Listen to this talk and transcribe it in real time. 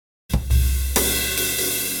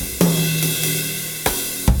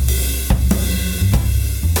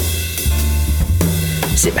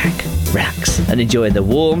sit back, relax, and enjoy the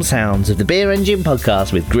warm sounds of the Beer Engine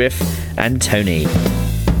podcast with Griff and Tony.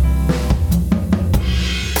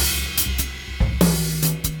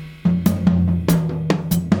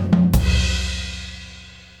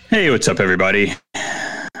 Hey, what's up, everybody?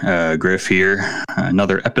 Griff here.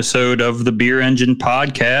 Another episode of the Beer Engine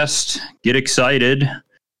podcast. Get excited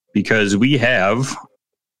because we have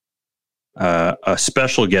a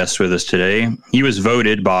special guest with us today. He was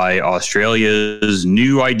voted by Australia's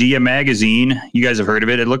New Idea magazine. You guys have heard of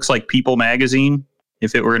it. It looks like People magazine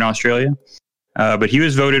if it were in Australia. But he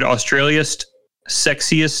was voted Australia's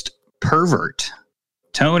sexiest pervert.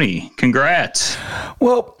 Tony, congrats.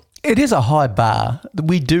 Well, it is a high bar.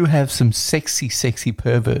 We do have some sexy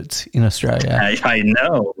perverts in Australia. I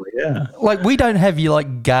know, yeah. Like, we don't have your,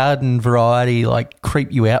 like, garden variety, like,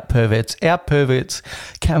 creep you out perverts. Our perverts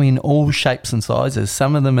come in all shapes and sizes.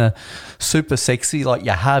 Some of them are super sexy, like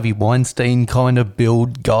your Harvey Weinstein kind of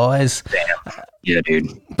build guys. Damn. Yeah,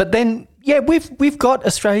 dude. But then, yeah, we've got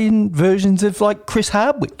Australian versions of, like, Chris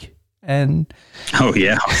Hardwick. And oh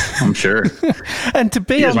yeah, I'm sure. And to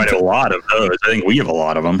be you guys might have a lot of those. I think we have a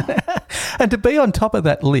lot of them. And to be on top of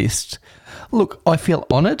that list, look, I feel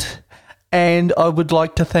honoured, and I would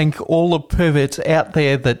like to thank all the perverts out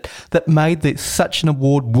there that made such an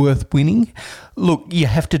award worth winning. Look, you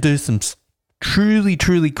have to do some truly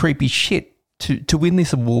creepy shit to win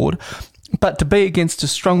this award. But to be against a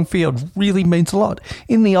strong field really means a lot.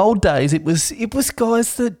 In the old days, it was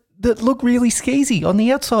guys that look really skeezy on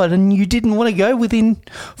the outside, and you didn't want to go within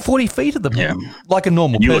 40 feet of them, like a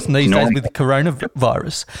normal person these days with the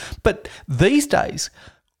coronavirus. But these days,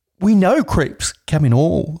 we know creeps come in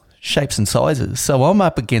all shapes and sizes. So I'm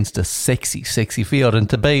up against a sexy field, and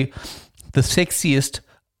to be the sexiest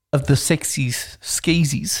of the sexy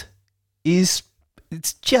skeezies it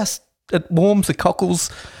warms the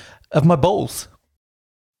cockles of my balls.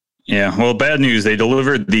 Yeah, well, bad news. They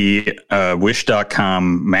delivered the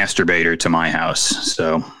Wish.com masturbator to my house.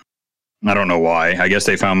 So I don't know why. I guess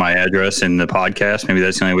they found my address in the podcast. Maybe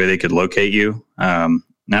that's the only way they could locate you. I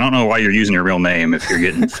don't know why you're using your real name if you're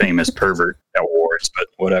getting famous pervert awards, but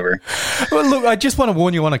whatever. Well, look, I just want to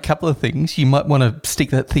warn you on a couple of things. You might want to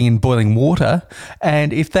stick that thing in boiling water.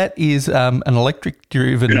 And if that is an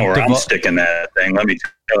electric-driven you know where I'm sticking that thing, let me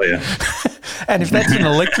tell you. And if that's an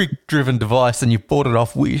electric-driven device and you've bought it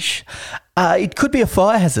off Wish, it could be a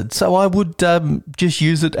fire hazard. So I would just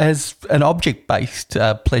use it as an object-based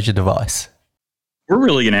pleasure device. We're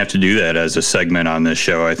really going to have to do that as a segment on this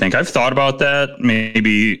show, I think. I've thought about that.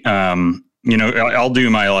 Maybe, I'll do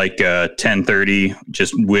my 10:30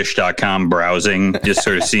 just Wish.com browsing, just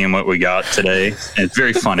sort of seeing what we got today. And it's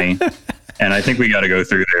very funny. And I think we got to go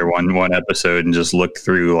through there one episode and just look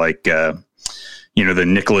through the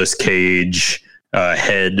Nicolas Cage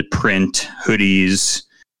head print hoodies,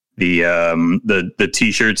 the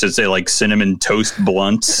T-shirts that say like cinnamon toast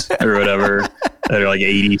blunts or whatever that are like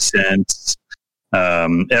 80 cents.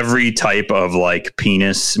 Every type of like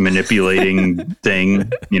penis manipulating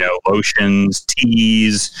thing, lotions,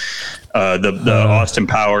 teas, the Austin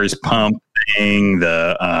Powers pump thing,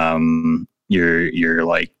 the your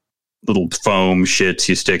like little foam shits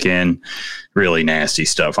you stick in, really nasty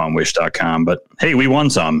stuff on Wish.com. But hey, we won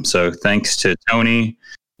some, so thanks to Tony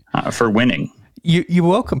for winning. You're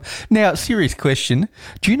welcome. Now, serious question: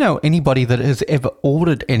 do you know anybody that has ever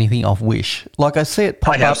ordered anything off Wish? Like I see it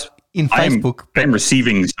pop up in Facebook. I'm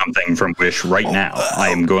receiving something from Wish right now. I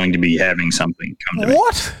am going to be having something come to me.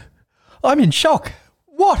 What? I'm in shock.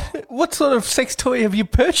 What sort of sex toy have you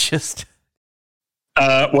purchased?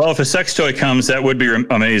 Well, if a sex toy comes, that would be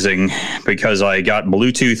amazing because I got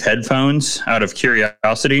Bluetooth headphones out of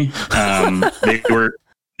curiosity. They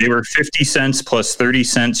were 50 cents plus 30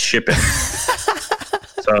 cents shipping.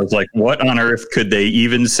 So I was like, what on earth could they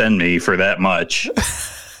even send me for that much?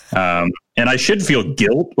 And I should feel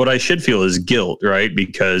guilt. What I should feel is guilt, right?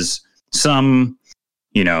 Because some,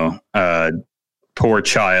 poor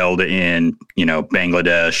child in,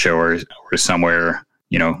 Bangladesh or somewhere,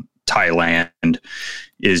 Thailand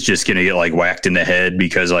is just going to get like whacked in the head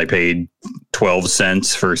because I paid 12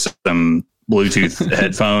 cents for some Bluetooth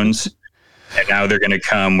headphones. And now they're going to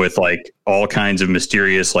come with like all kinds of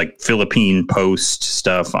mysterious like Philippine Post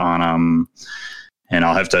stuff on them. And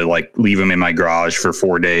I'll have to like leave them in my garage for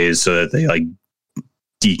 4 days so that they like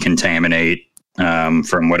decontaminate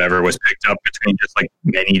from whatever was picked up between just like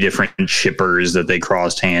many different shippers that they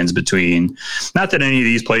crossed hands between. Not that any of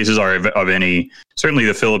these places are of any, certainly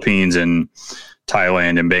the Philippines and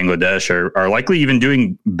Thailand and Bangladesh are likely even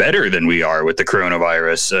doing better than we are with the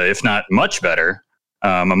coronavirus, if not much better,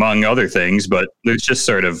 among other things. But there's just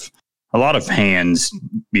sort of a lot of hands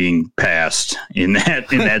being passed in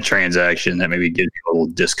that transaction that maybe gives you a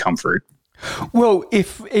little discomfort. Well,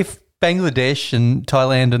 if Bangladesh and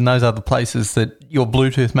Thailand and those other places that your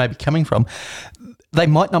Bluetooth may be coming from, they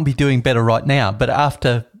might not be doing better right now, but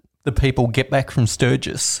after the people get back from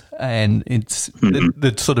Sturgis and it's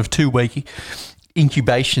the sort of 2-week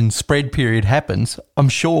incubation spread period happens, I'm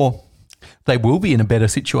sure they will be in a better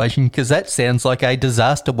situation, because that sounds like a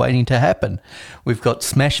disaster waiting to happen. We've got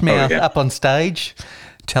Smash Mouth up on stage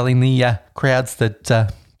telling the crowds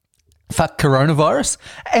that fuck coronavirus.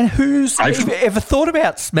 And who's ever thought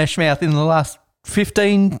about Smash Mouth in the last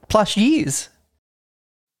 15 plus years?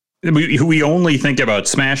 We only think about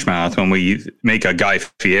Smash Mouth when we make a Guy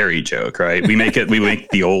Fieri joke, right? We make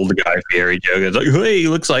the old Guy Fieri joke. It's like, hey, he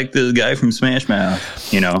looks like the guy from Smash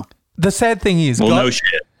Mouth, you know. The sad thing is, no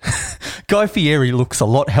shit. Guy Fieri looks a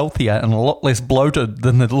lot healthier and a lot less bloated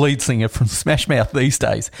than the lead singer from Smash Mouth these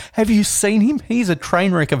days. Have you seen him? He's a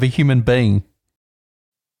train wreck of a human being.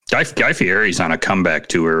 Guy Fieri's on a comeback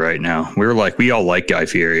tour right now. We all like Guy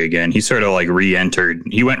Fieri again. He sort of like re-entered.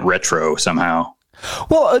 He went retro somehow.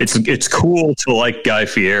 Well, it's cool to like Guy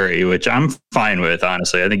Fieri, which I'm fine with,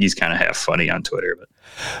 honestly. I think he's kind of half funny on Twitter.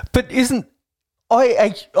 But isn't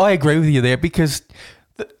I agree with you there, because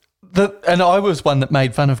and I was one that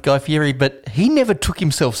made fun of Guy Fieri, but he never took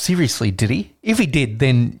himself seriously, did he? If he did,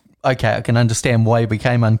 then okay, I can understand why he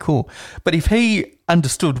became uncool. But if he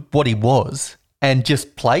understood what he was and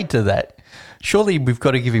just played to that, surely we've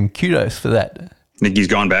got to give him kudos for that. I think he's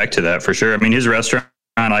gone back to that for sure. I mean, his restaurant,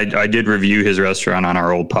 I did review his restaurant on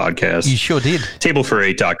our old podcast. You sure did.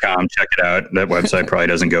 Table4eight.com. Check it out. That website probably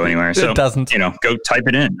doesn't go anywhere. So, it doesn't. Go type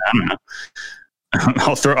it in. I don't know.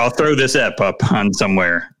 I'll throw this app up on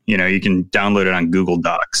somewhere. You can download it on Google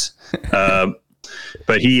Docs.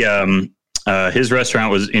 But his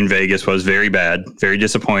restaurant was in Vegas was very bad, very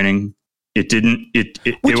disappointing. It didn't.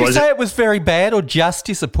 Would you say it was very bad or just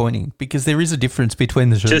disappointing? Because there is a difference between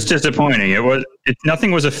the two. Just disappointing.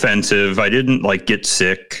 Nothing was offensive. I didn't get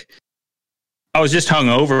sick. I was just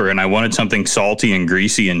hungover and I wanted something salty and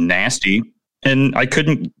greasy and nasty, and I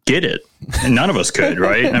couldn't get it. And none of us could,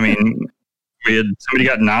 right? I mean, somebody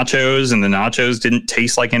got nachos and the nachos didn't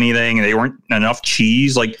taste like anything, and they weren't enough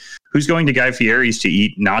cheese. Like, who's going to Guy Fieri's to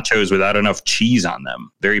eat nachos without enough cheese on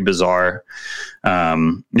them? Very bizarre.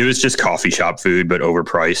 It was just coffee shop food, but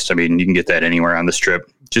overpriced. I mean, you can get that anywhere on the Strip.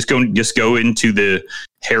 Just go into the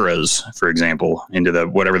Harrah's, for example, into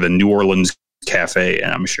the New Orleans cafe,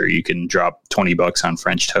 and I'm sure you can drop $20 on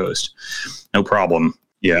French toast. No problem.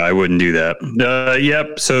 Yeah, I wouldn't do that.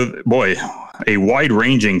 Yep. So, boy, a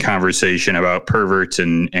wide-ranging conversation about perverts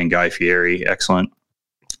and Guy Fieri. Excellent.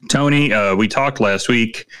 Tony, we talked last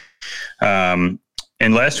week, and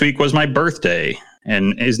last week was my birthday,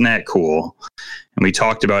 and isn't that cool? And we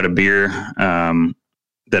talked about a beer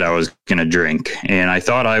that I was going to drink, and I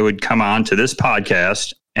thought I would come on to this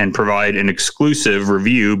podcast and provide an exclusive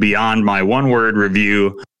review beyond my one-word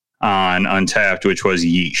review on Untapped, which was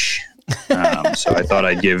yeesh. So I thought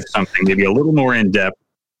I'd give something maybe a little more in-depth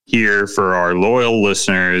here for our loyal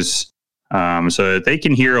listeners, so that they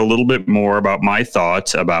can hear a little bit more about my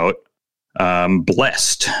thoughts about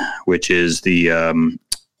Blessed, which is the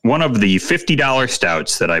one of the $50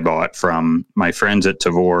 stouts that I bought from my friends at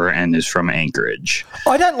Tavor and is from Anchorage.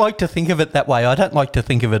 I don't like to think of it that way. I don't like to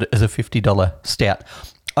think of it as a $50 stout.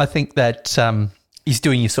 I think that is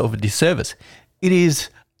doing yourself a disservice. It is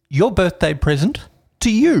your birthday present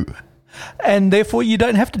to you, and therefore you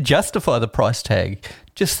don't have to justify the price tag.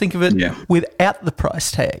 Just think of it without the price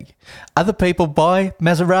tag. Other people buy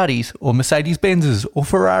Maseratis or Mercedes-Benzes or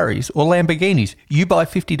Ferraris or Lamborghinis. You buy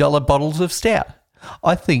 $50 bottles of stout.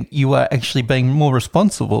 I think you are actually being more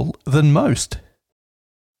responsible than most.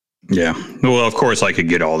 Yeah. Well, of course, I could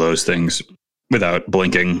get all those things without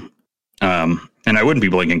blinking. And I wouldn't be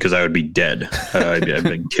blinking because I would be dead. I'd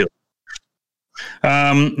been killed.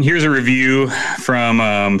 Here's a review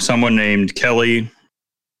from someone named Kelly.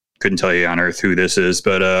 Couldn't tell you on earth who this is,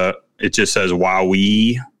 but it just says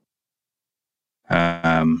wowee.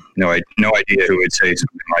 No idea who would say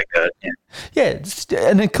something like that. Yeah, it's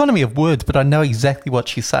an economy of words, but I know exactly what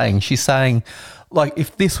she's saying. She's saying, like,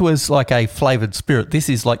 if this was like a flavored spirit, this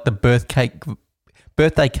is like the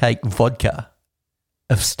birthday cake vodka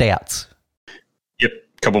of stouts. Yep,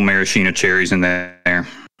 a couple maraschino cherries in there.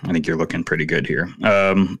 I think you're looking pretty good here.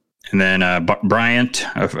 And then Bryant,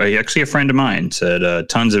 actually a friend of mine, said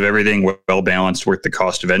tons of everything, well balanced, worth the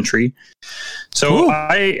cost of entry. So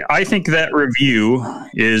I think that review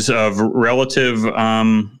is of relative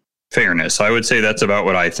fairness. I would say that's about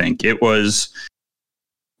what I think.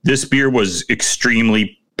 This beer was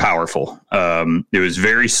extremely powerful. It was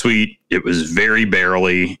very sweet. It was very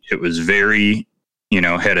barrely. It was very,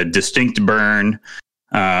 had a distinct burn.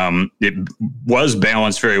 It was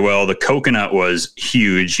balanced very well. The coconut was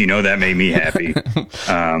huge. That made me happy.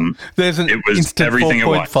 There's an it was instant everything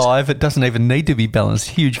 4.5. It doesn't even need to be balanced.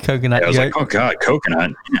 Huge coconut. I was like, oh God,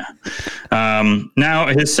 coconut. Yeah. Now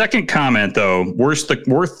his second comment though, worth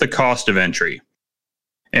the cost of entry.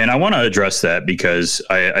 And I want to address that because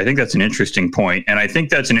I think that's an interesting point. And I think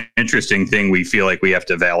that's an interesting thing we feel like we have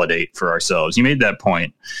to validate for ourselves. You made that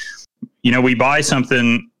point. We buy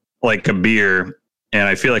something like a beer, and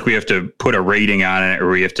I feel like we have to put a rating on it, or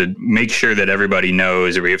we have to make sure that everybody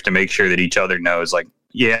knows, or we have to make sure that each other knows, like,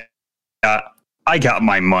 yeah, I got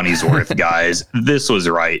my money's worth, guys. This was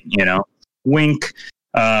right, wink.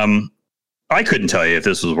 I couldn't tell you if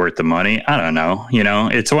this was worth the money. I don't know.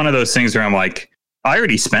 It's one of those things where I'm like, I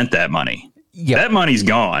already spent that money. Yep. That money's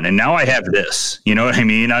gone. And now I have this, you know what I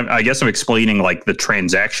mean? I guess I'm explaining like the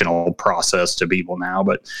transactional process to people now,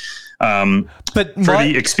 but for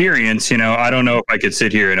the experience, I don't know if I could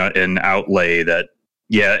sit here and outlay that.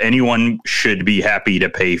 Yeah, anyone should be happy to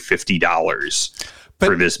pay $50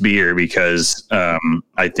 for this beer because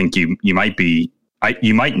I think you might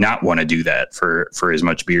not want to do that for as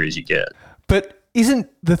much beer as you get. But isn't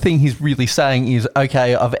the thing he's really saying is,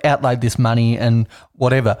 okay, I've outlaid this money and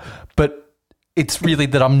whatever, but it's really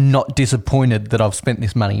that I'm not disappointed that I've spent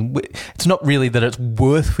this money. It's not really that it's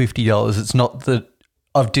worth $50. It's not that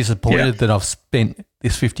I've disappointed that I've spent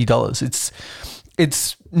this $50.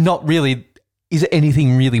 It's not really, is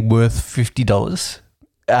anything really worth $50?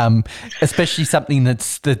 Especially something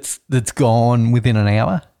that's gone within an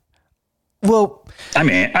hour. Well, I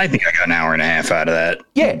mean, I think I got an hour and a half out of that.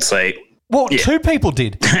 Yeah. It's like, two people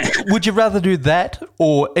did. Would you rather do that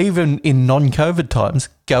or even in non-COVID times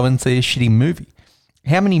go and see a shitty movie?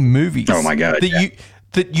 How many movies? Oh my God.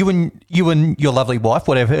 That you and your lovely wife,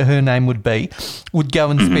 whatever her name would be, would go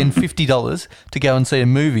and spend $50 to go and see a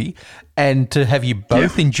movie and to have you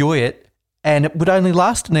both enjoy it, and it would only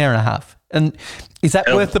last an hour and a half. And is that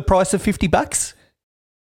worth the price of $50?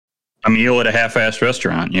 A meal at a half-assed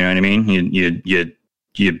restaurant, you know what I mean?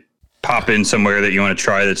 You pop in somewhere that you want to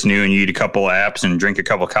try that's new, and you eat a couple of apps and drink a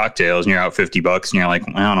couple of cocktails, and you're out $50, and you're like,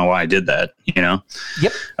 I don't know why I did that,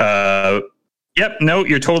 Yep. Yep. No,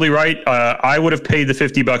 you're totally right. I would have paid the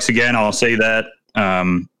 $50 again. I'll say that.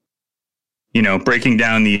 Breaking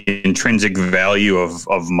down the intrinsic value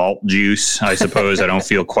of malt juice, I suppose I don't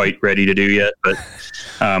feel quite ready to do yet, but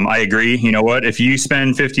I agree. You know what? If you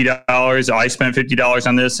spend $50, I spent $50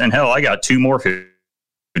 on this, and hell, I got two more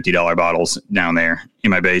 $50 bottles down there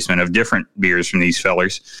in my basement of different beers from these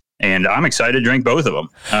fellers, and I'm excited to drink both of them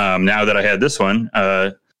now that I had this one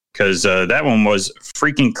because that one was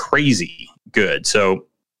freaking crazy good. So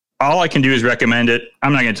all I can do is recommend it.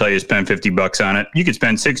 I'm not going to tell you to spend $50 on it. You could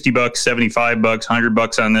spend $60, $75,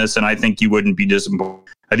 $100 on this, and I think you wouldn't be disappointed.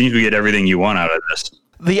 I think you get everything you want out of this.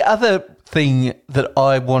 The other thing that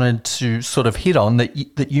I wanted to sort of hit on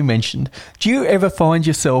that you mentioned, do you ever find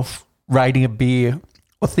yourself rating a beer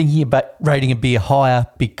or thinking about rating a beer higher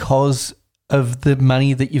because of the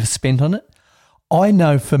money that you've spent on it? I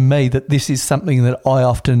know for me that this is something that I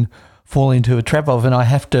often fall into a trap of, and I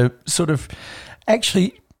have to sort of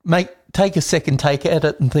actually take a second take at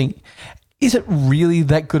it and think, is it really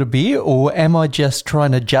that good a beer, or am I just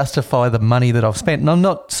trying to justify the money that I've spent? And I'm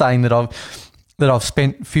not saying that I've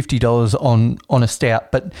spent $50 on a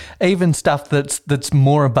stout, but even stuff that's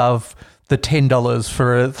more above the $10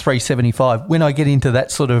 for a $3.75. When I get into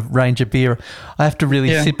that sort of range of beer, I have to really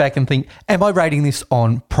sit back and think, am I rating this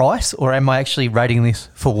on price, or am I actually rating this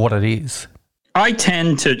for what it is? I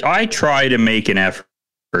try to make an effort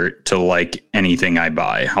to like anything I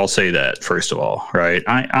buy. I'll say that first of all, right?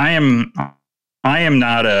 I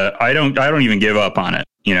don't even give up on it.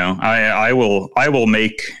 I will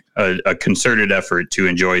make a concerted effort to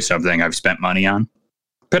enjoy something I've spent money on.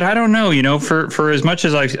 But I don't know, for as much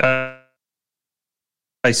as I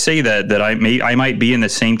say that I might be in the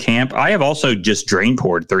same camp. I have also just drain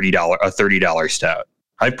poured a $30 stout.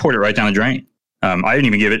 I've poured it right down the drain. I didn't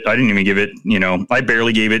even give it, I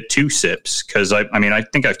barely gave it 2 sips because I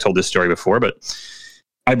think I've told this story before, but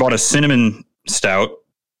I bought a cinnamon stout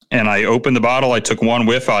and I opened the bottle. I took one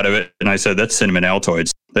whiff out of it and I said, that's cinnamon Altoids.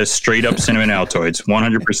 That's straight up cinnamon Altoids,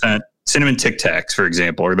 100% cinnamon Tic Tacs, for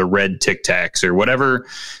example, or the red Tic Tacs or whatever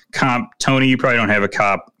comp. Tony, you probably don't have a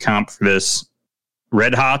comp for this.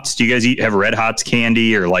 Red Hots. Do you guys have Red Hots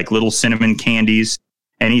candy or like little cinnamon candies?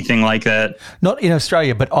 Anything like that? Not in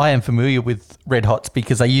Australia, but I am familiar with Red Hots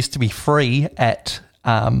because they used to be free at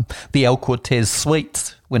the El Cortez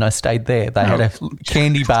Sweets when I stayed there. They had a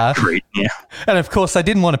candy bar. Great, yeah. And, of course, they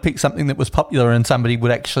didn't want to pick something that was popular and somebody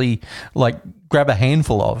would actually, grab a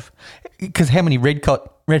handful of. Because how many Red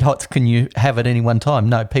Hots can you have at any one time?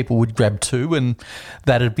 No, people would grab 2 and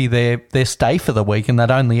that'd be their stay for the week and they'd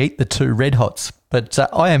only eat the 2 Red Hots. But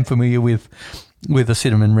I am familiar with a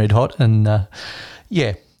cinnamon Red Hot and,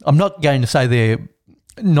 I'm not going to say they're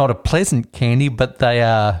not a pleasant candy, but they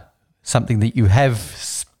are something that you have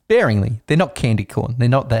sparingly. They're not candy corn. They're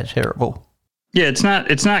not that terrible. Yeah, it's not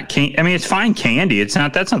I mean, it's fine candy. That's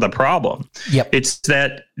not the problem. Yep. It's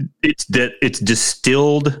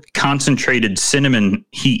distilled concentrated cinnamon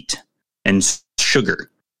heat and sugar,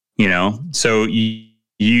 So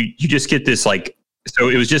you just get this so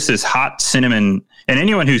it was just this hot cinnamon, and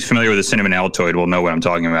anyone who's familiar with a cinnamon Altoid will know what I'm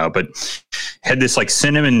talking about, but had this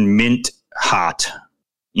cinnamon mint hot,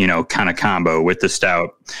 kind of combo with the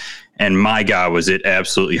stout. And my God, was it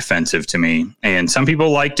absolutely offensive to me. And some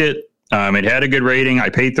people liked it. It had a good rating. I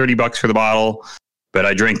paid $30 for the bottle, but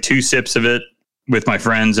I drank 2 sips of it with my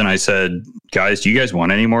friends. And I said, guys, do you guys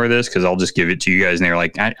want any more of this? Cause I'll just give it to you guys. And they were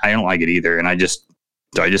like, I don't like it either. And I just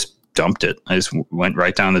dumped it. I just went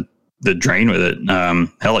right down the drain with it.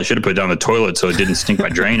 Hell, I should have put it down the toilet so it didn't stink my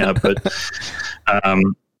drain up, but,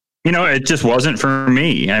 it just wasn't for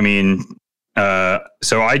me. I mean,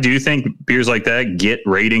 so I do think beers like that get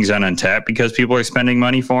ratings on Untappd because people are spending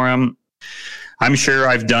money for them. I'm sure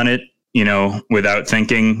I've done it, without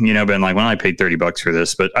thinking, been like, well, I paid $30 for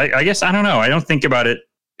this, but I guess, I don't know. I don't think about it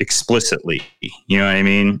explicitly. You know what I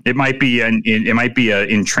mean? It might be an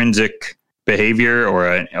intrinsic behavior or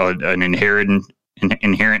an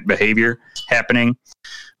inherent behavior happening.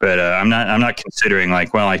 But I'm not considering I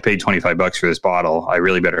paid $25 for this bottle. I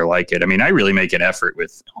really better like it. I mean, I really make an effort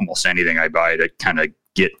with almost anything I buy to kind of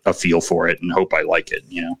get a feel for it and hope I like it,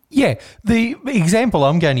 Yeah. The example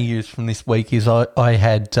I'm going to use from this week is I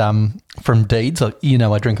had from Deeds. I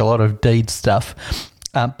drink a lot of Deeds stuff.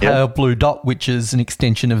 Pale Blue Dot, which is an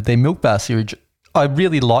extension of their Milk Bar series. I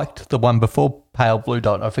really liked the one before Pale Blue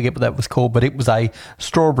Dot. I forget what that was called, but it was a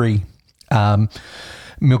strawberry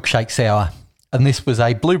milkshake sour. And this was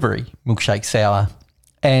a blueberry milkshake sour.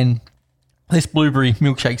 And this blueberry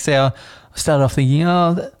milkshake sour, I started off thinking,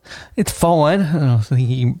 it's fine. And I was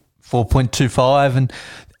thinking 4.25. And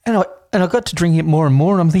I got to drink it more and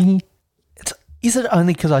more. And I'm thinking, is it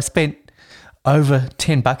only because I spent over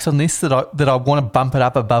 $10 on this that I want to bump it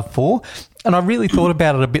up above 4? And I really thought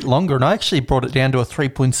about it a bit longer, and I actually brought it down to a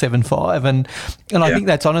 3.75. And I think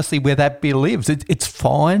that's honestly where that beer lives. It's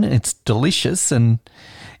fine. It's delicious. And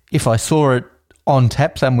if I saw it on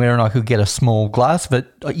tap somewhere and I could get a small glass of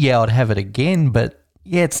it, I'd have it again. But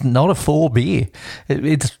it's not a 4 beer.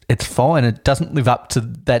 It's fine. It doesn't live up to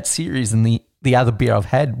that series and the other beer I've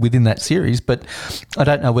had within that series. But I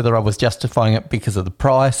don't know whether I was justifying it because of the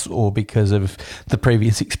price or because of the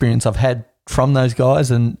previous experience I've had from those guys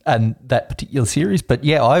and that particular series. But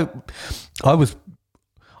I was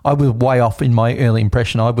way off in my early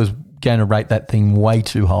impression. I was going to rate that thing way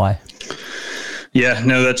too high. Yeah,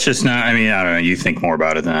 no, that's just not. I mean, I don't know. You think more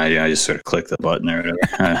about it than I do. I just sort of click the button or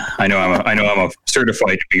whatever. I know I'm a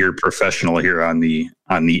certified beer professional here on the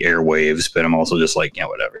airwaves, but I'm also just like,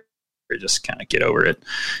 whatever. Just kind of get over it.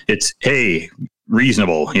 It's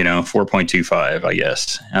reasonable, 4.25, I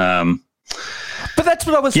guess. But that's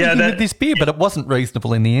what I was thinking with this beer, but it wasn't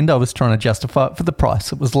reasonable in the end. I was trying to justify it for the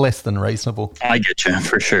price. It was less than reasonable. I get you,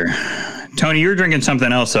 for sure. Tony, you were drinking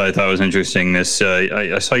something else that I thought was interesting. This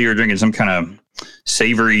I saw you were drinking some kind of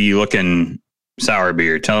savory-looking sour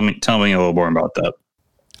beer. Tell me a little more about that.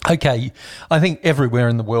 Okay. I think everywhere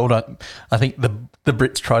in the world, I think the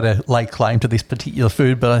Brits try to lay claim to this particular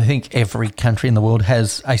food, but I think every country in the world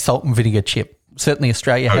has a salt and vinegar chip. Certainly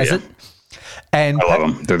Australia has it. And I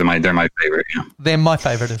love them. They're my favorite. Yeah. They're my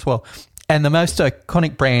favorite as well. And the most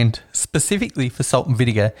iconic brand specifically for salt and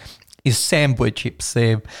vinegar is Samboi chips.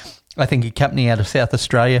 They're, I think, a company out of South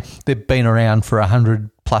Australia. They've been around for 100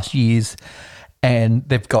 plus years, and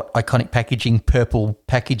they've got iconic packaging, purple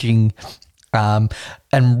packaging, and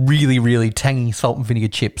really, really tangy salt and vinegar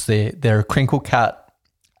chips. They're a crinkle cut,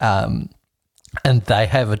 and they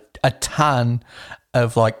have a ton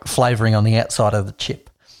of flavouring on the outside of the chip.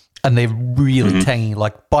 And they're really tangy,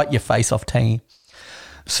 bite your face off tangy.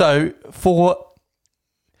 So for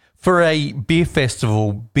a beer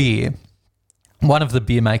festival beer, one of the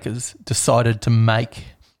beer makers decided to make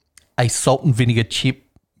a salt and vinegar chip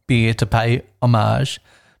beer to pay homage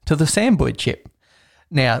to the Samboi chip.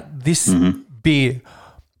 Now, this beer,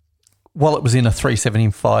 while it was in a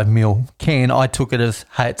 375ml can, I took it as,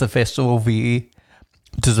 hey, it's a festival beer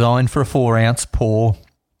designed for a 4-ounce pour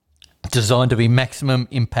designed to be maximum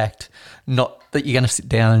impact, not that you're going to sit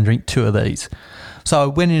down and drink 2 of these. So I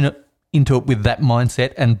went into it with that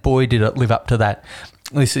mindset, and boy, did it live up to that.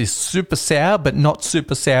 This is super sour, but not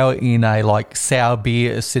super sour in a like sour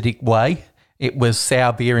beer acidic way. It was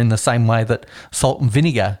sour beer in the same way that salt and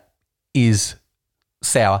vinegar is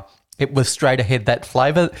sour. It was straight ahead that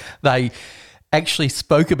flavour. They actually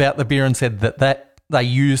spoke about the beer and said that they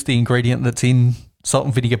used the ingredient that's in salt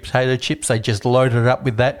and vinegar potato chips. They just loaded it up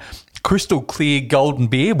with that. Crystal clear golden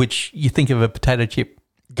beer, which you think of a potato chip,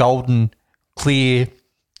 golden, clear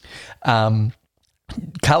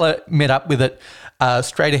colour met up with it.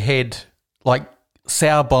 Straight ahead, like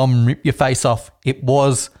sour bomb, rip your face off. It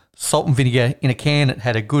was salt and vinegar in a can. It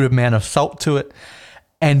had a good amount of salt to it.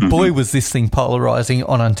 And boy, was this thing polarising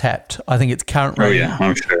on Untapped. I think its current rating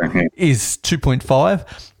I'm sure. is 2.5.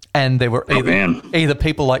 And there were either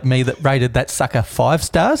people like me that rated that sucker 5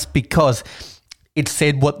 stars because it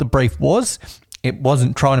said what the brief was. It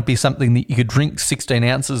wasn't trying to be something that you could drink 16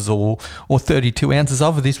 ounces or 32 ounces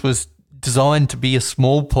of. This was designed to be a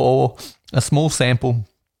small pour, a small sample,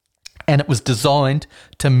 and it was designed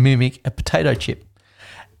to mimic a potato chip.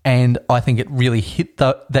 And I think it really hit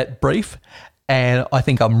that brief, and I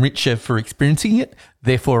think I'm richer for experiencing it.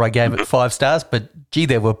 Therefore, I gave it 5 stars, but gee,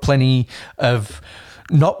 there were plenty of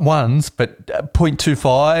not ones, but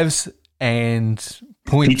 0.25s and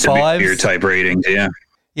 0.5s. Pizza beer type ratings, yeah.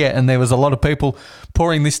 Yeah, and there was a lot of people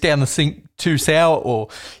pouring this down the sink too sour or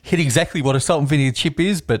hit exactly what a salt and vinegar chip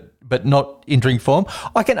is, but not in drink form.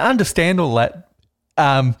 I can understand all that.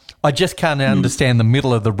 I just can't understand the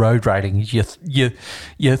middle of the road rating.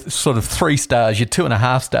 You're sort of 3 stars, you're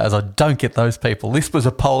 2.5 stars. I don't get those people. This was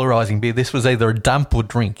a polarising beer. This was either a dump or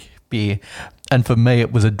drink beer. And for me,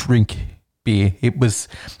 it was a drink beer. It was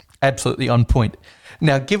absolutely on point.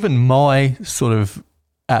 Now, given my sort of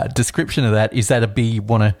description of that, is that a beer you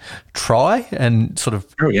want to try and sort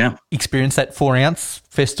of experience that 4-ounce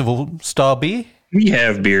festival-style beer? We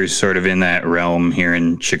have beers sort of in that realm here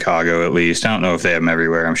in Chicago, at least. I don't know if they have them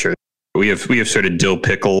everywhere. I'm sure we have sort of dill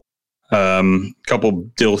pickle, couple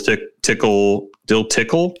dill tickle. Oh,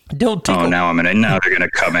 now they're gonna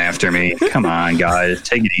come after me. Come on, guys,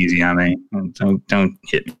 take it easy on me. Don't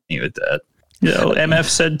hit me with that. MF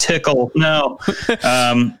said tickle. No.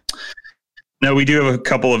 No, we do have a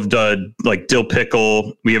couple of like dill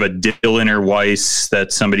pickle. We have a Dilliner Weiss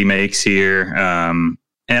that somebody makes here.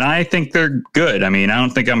 And I think they're good. I mean, I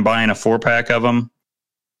don't think I'm buying a 4-pack of them.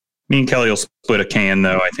 Me and Kelly will split a can,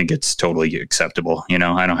 though. I think it's totally acceptable. I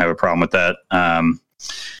don't have a problem with that. I'm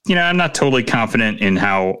not totally confident in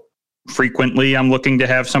how frequently I'm looking to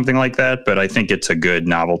have something like that, but I think it's a good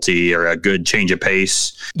novelty or a good change of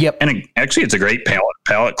pace. Yep. And actually, it's a great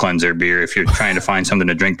palate cleanser beer if you're trying to find something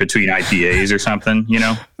to drink between IPAs or something,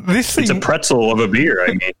 It's a pretzel of a beer,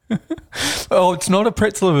 I mean. Oh, it's not a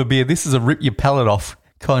pretzel of a beer. This is a rip your palate off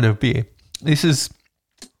kind of beer. This is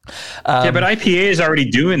but IPA is already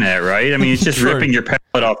doing that, right? I mean, it's just ripping your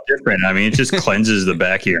palate off different. I mean, it just cleanses the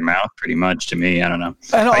back of your mouth pretty much to me. I don't know.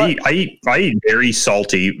 I eat very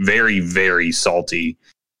salty, very, very salty,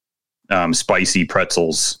 spicy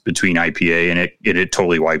pretzels between IPA, and it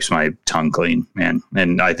totally wipes my tongue clean, man.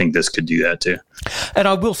 And I think this could do that too. And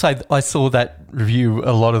I will say I saw that review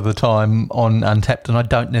a lot of the time on Untapped, and I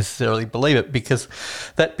don't necessarily believe it because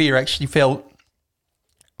that beer actually fell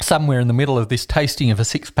somewhere in the middle of this tasting of a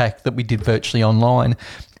 6-pack that we did virtually online.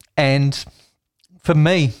 And for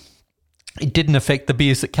me, it didn't affect the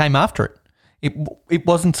beers that came after it. It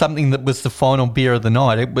wasn't something that was the final beer of the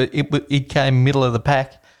night. It came middle of the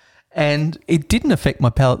pack, and it didn't affect my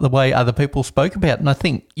palate the way other people spoke about. And I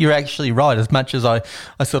think you're actually right, as much as I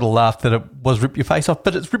sort of laughed that it was rip your face off,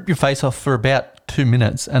 but it's rip your face off for about 2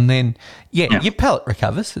 minutes, and then, your palate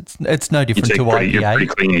recovers. It's no different to IPA. You're pretty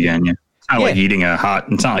clean again, yeah. It's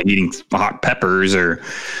not like eating hot peppers or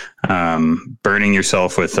burning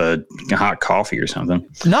yourself with a hot coffee or something.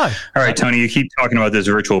 No. All right, Tony, you keep talking about this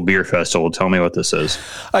virtual beer festival. Tell me what this is.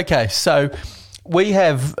 Okay, so we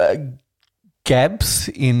have GABS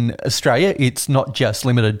in Australia. It's not just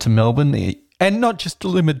limited to Melbourne and not just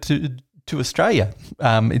limited to Australia.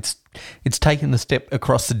 It's taken the step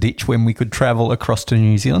across the ditch when we could travel across to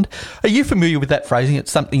New Zealand. Are you familiar with that phrasing?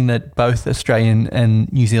 It's something that both Australian and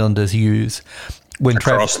New Zealanders use when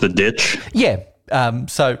across the ditch. Yeah. And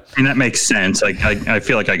that makes sense. I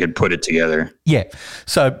feel like I could put it together. Yeah.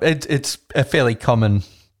 So it's a fairly common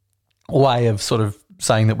way of sort of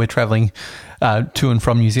saying that we're traveling to and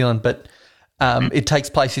from New Zealand, but it takes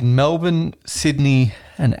place in Melbourne, Sydney,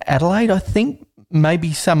 and Adelaide, I think.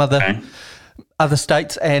 Maybe some other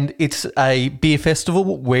states, and it's a beer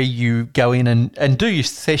festival where you go in and do your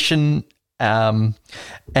session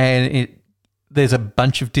and there's a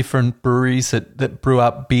bunch of different breweries that brew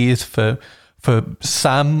up beers for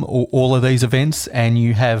some or all of these events, and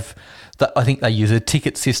you have I think they use a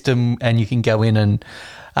ticket system, and you can go in and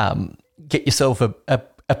get yourself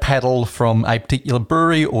a paddle from a particular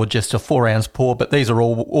brewery or just a 4-ounce pour, but these are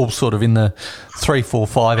all sort of in the 3, 4,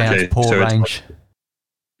 5 ounce pour range.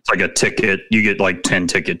 It's like a ticket. You get like 10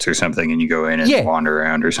 tickets or something, and you go in and wander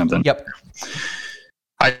around or something. Yep.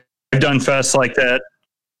 I've done fests like that.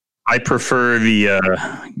 I prefer the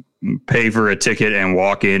pay for a ticket and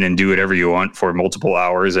walk in and do whatever you want for multiple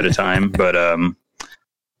hours at a time. But,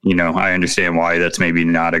 I understand why that's maybe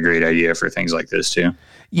not a great idea for things like this too.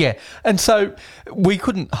 Yeah. And so we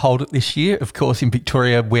couldn't hold it this year. Of course, in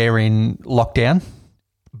Victoria, we're in lockdown,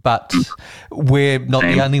 but we're not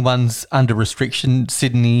the only ones under restriction.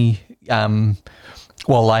 Sydney,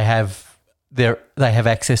 while they have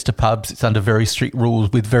access to pubs, it's under very strict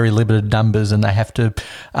rules with very limited numbers, and they have to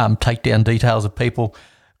take down details of people.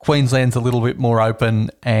 Queensland's a little bit more open,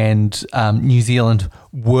 and New Zealand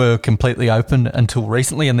were completely open until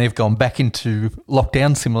recently, and they've gone back into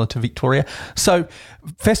lockdown, similar to Victoria. So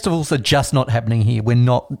festivals are just not happening here. We're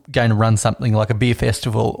not going to run something like a beer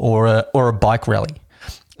festival or a bike rally.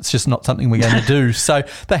 It's just not something we're going to do. So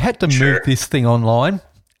they had to move this thing online,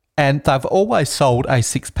 and they've always sold a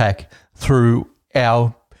 6-pack through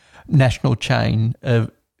our national big chain of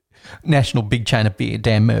beer,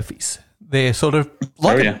 Dan Murphy's. They're sort of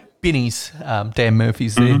like Binny's, Dan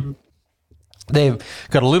Murphy's. Mm-hmm. They've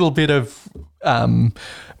got a little bit of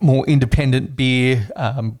more independent beer,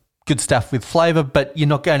 good stuff with flavour, but you're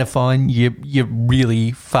not going to find your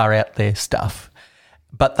really far out there stuff.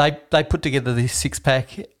 But they put together this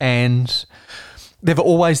 6-pack, and they've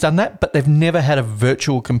always done that, but they've never had a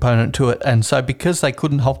virtual component to it. And so because they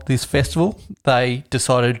couldn't hold this festival, they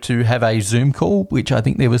decided to have a Zoom call, which I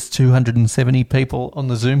think there was 270 people on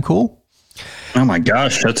the Zoom call. Oh my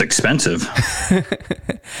gosh, that's expensive.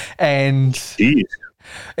 And Jeez.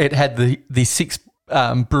 It had the 6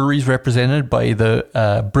 breweries represented by either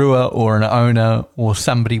a brewer or an owner or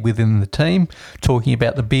somebody within the team, talking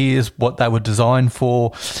about the beers, what they were designed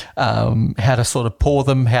for, how to sort of pour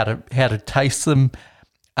them, how to taste them.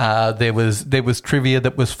 There was trivia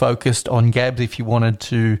that was focused on Gabs if you wanted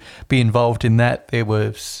to be involved in that. There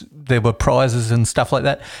were prizes and stuff like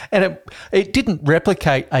that. And it didn't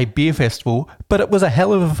replicate a beer festival, but it was a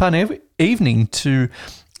hell of a fun evening to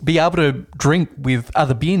be able to drink with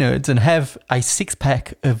other beer nerds and have a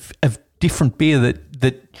 6-pack of different beer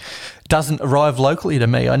that doesn't arrive locally to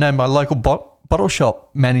me. I know my local bottle shop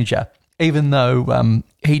manager, even though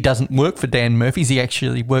he doesn't work for Dan Murphy's, he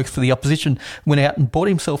actually works for the opposition, went out and bought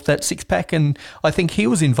himself that 6-pack, and I think he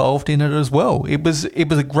was involved in it as well. It was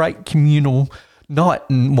a great communal night,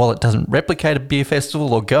 and while it doesn't replicate a beer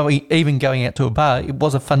festival or even going out to a bar, it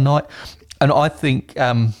was a fun night. And I think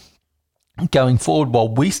going forward,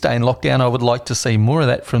 while we stay in lockdown, I would like to see more of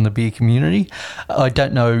that from the beer community. I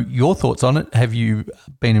don't know your thoughts on it. Have you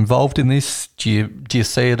been involved in this? Do you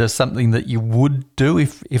see it as something that you would do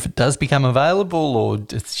if it does become available, or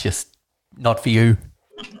it's just not for you?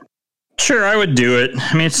 Sure, I would do it.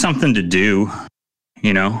 I mean, it's something to do.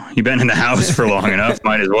 You've been in the house for long enough,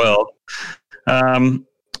 might as well.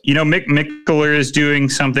 Mikkeller is doing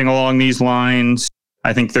something along these lines.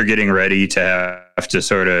 I think they're getting ready to have to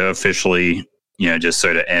sort of officially, just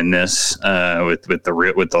sort of end this with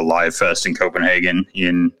the Live Fest in Copenhagen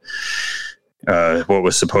in what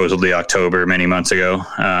was supposedly October many months ago,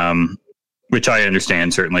 which I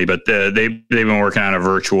understand certainly. But they've been working on a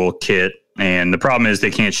virtual kit, and the problem is they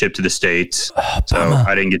can't ship to the States, so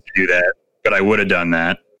I didn't get to do that. But I would have done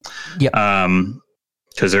that. Yep.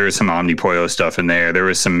 Because there was some Omnipollo stuff in there. There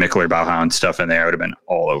was some Mikkeller Bauhaus stuff in there. I would have been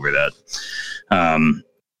all over that.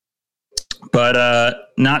 But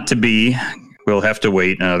not to be. We'll have to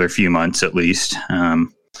wait another few months at least.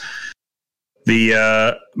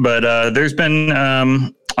 There's been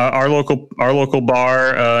our local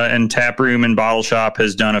bar and tap room and bottle shop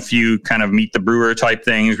has done a few kind of meet the brewer type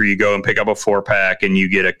things where you go and pick up a 4-pack and you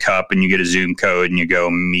get a cup and you get a Zoom code and you go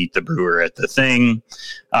meet the brewer at the thing.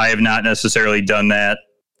 I have not necessarily done that.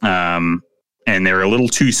 And they're a little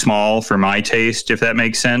too small for my taste, if that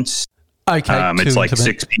makes sense. Okay. It's like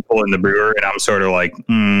 6 people in the brewer, and I'm sort of like,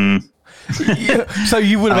 Yeah, so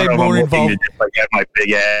you would have been more involved. Like have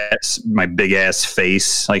my big ass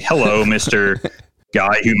face. Like, hello, Mr.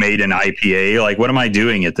 guy who made an IPA. Like, what am I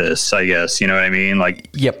doing at this? I guess, you know what I mean? Like,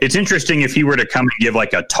 yep. It's interesting if he were to come and give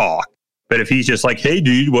like a talk, but if he's just like, hey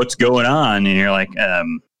dude, what's going on? And you're like,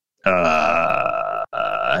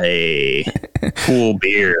 Cool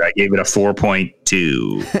beer. I gave it a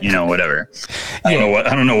 4.2. Whatever. I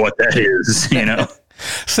don't know what that is.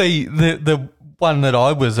 See, the one that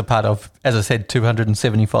I was a part of, as I said,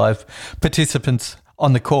 275 participants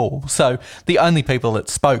on the call. So the only people that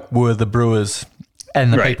spoke were the brewers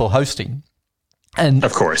and the people hosting. And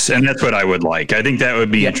of course, and that's what I would like. I think that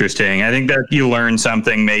would be interesting. I think that you learn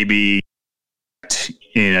something maybe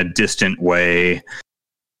in a distant way,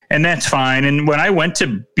 and that's fine. And when I went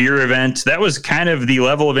to beer events, that was kind of the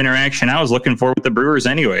level of interaction I was looking for with the brewers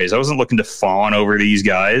anyways. I wasn't looking to fawn over these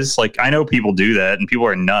guys. Like, I know people do that and people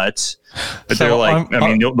are nuts, but they're like,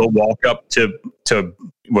 they'll walk up to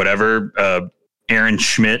whatever, Aaron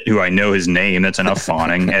Schmidt, who I know his name, that's enough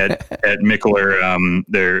fawning, at Mikkeller,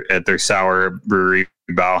 they're at their sour brewery,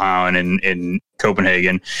 Bauhauen in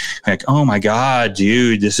Copenhagen. Like, oh my God,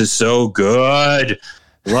 dude, this is so good.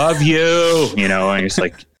 Love you. And it's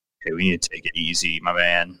like, hey, we need to take it easy, my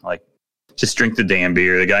man. Like, just drink the damn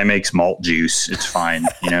beer. The guy makes malt juice. It's fine.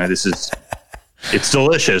 It's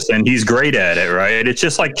delicious and he's great at it, right? It's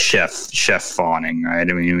just like chef fawning, right?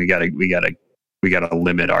 I mean, we gotta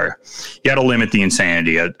limit the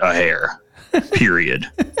insanity a hair, period.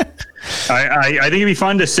 I think it'd be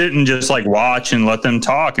fun to sit and just like watch and let them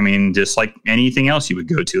talk. I mean, just like anything else you would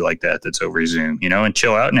go to like that's over Zoom, and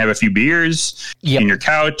chill out and have a few beers in your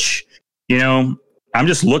couch. I'm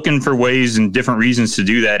just looking for ways and different reasons to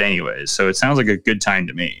do that anyways. So it sounds like a good time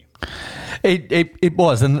to me. It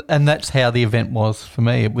was, and that's how the event was for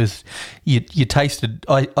me. It was, you tasted,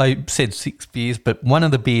 I said 6 beers, but one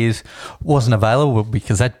of the beers wasn't available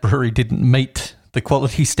because that brewery didn't meet the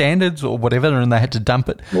quality standards or whatever, and they had to dump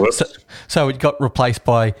it. So it got replaced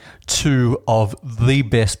by 2 of the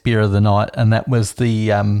best beer of the night, and that was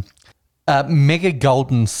the Mega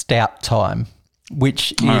Golden Stout Time,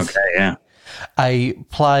 which is a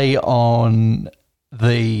play on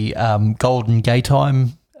the Golden Gay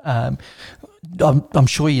Time. I'm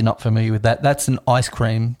sure you're not familiar with that. That's an ice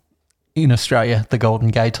cream in Australia, the Golden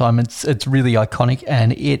Gay Time. It's really iconic,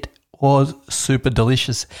 and it was super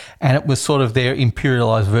delicious. And it was sort of their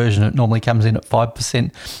imperialized version. It normally comes in at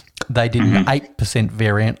 5%. They did an 8%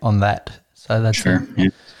 variant on that. So that's good.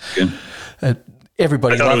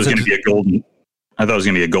 Everybody loves it. I thought it was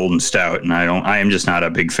going to be a golden stout, and I am just not a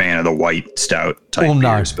big fan of the white stout type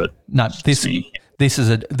beers. But this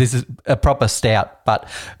is a proper stout, but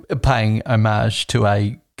paying homage to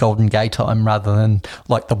a Golden Gay Time rather than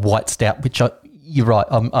like the white stout, which you're right,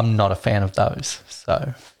 I'm not a fan of those.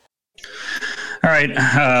 So, all right,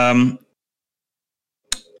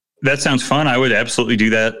 that sounds fun. I would absolutely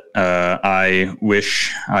do that. I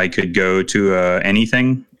wish I could go to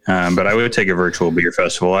anything. But I would take a virtual beer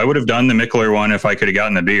festival. I would have done the Mikkeller one if I could have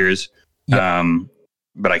gotten the beers,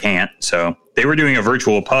 but I can't. So they were doing a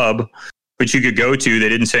virtual pub, which you could go to. They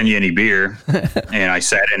didn't send you any beer. And I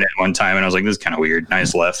sat in it one time and I was like, this is kind of weird. And I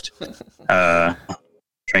just left,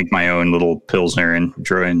 drank my own little Pilsner and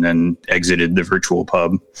then exited the virtual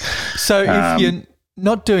pub. So if you're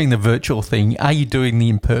not doing the virtual thing, are you doing the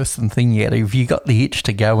in-person thing yet? Have you got the itch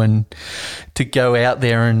to go out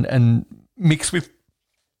there and mix with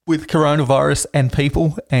coronavirus and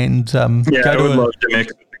people and I would love to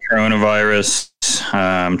mix with the coronavirus.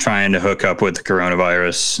 I'm trying to hook up with the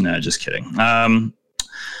coronavirus. No, just kidding. I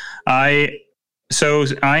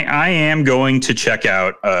am going to check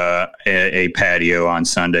out a patio on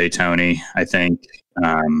Sunday, Tony. I think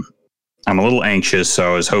I'm a little anxious,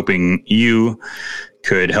 so I was hoping you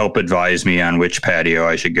could help advise me on which patio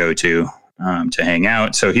I should go to hang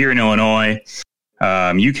out. So here in Illinois,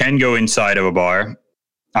 you can go inside of a bar.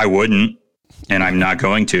 I wouldn't, and I'm not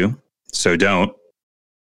going to, so don't.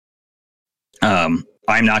 I'm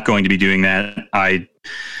not going to be doing that. I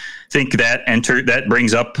think that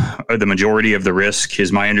brings up the majority of the risk.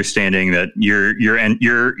 Is my understanding that you're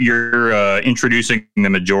introducing the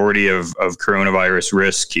majority of coronavirus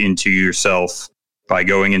risk into yourself by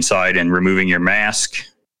going inside and removing your mask,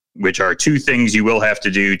 which are 2 things you will have to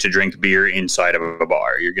do to drink beer inside of a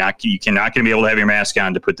bar. You're not going to be able to have your mask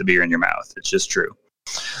on to put the beer in your mouth. It's just true.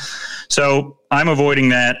 So I'm avoiding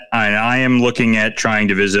that. I am looking at trying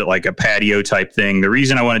to visit like a patio type thing. The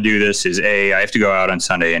reason I want to do this is I have to go out on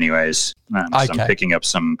Sunday anyways. So I'm picking up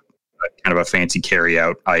some kind of a fancy carry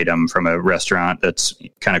out item from a restaurant that's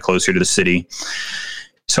kind of closer to the city.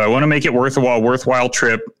 So I want to make it worthwhile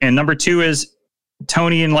trip. And number 2 is,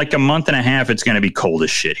 Tony, in like a month and a half, it's going to be cold as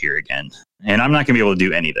shit here again. And I'm not going to be able to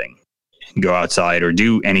do anything. Go outside or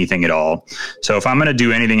do anything at all. So if I'm going to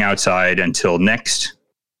do anything outside until next,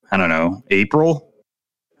 I don't know, April,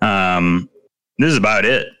 this is about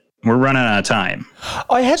it. We're running out of time.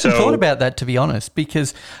 I hadn't thought about that, to be honest,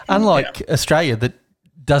 because unlike Australia that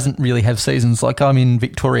doesn't really have seasons. Like I'm in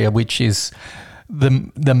Victoria, which is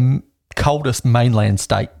the coldest mainland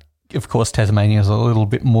state. Of course, Tasmania is a little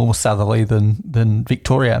bit more southerly than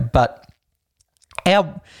Victoria, but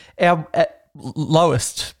our at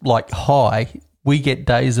lowest high, we get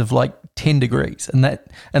days of 10 degrees, and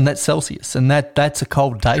that's Celsius, and that's a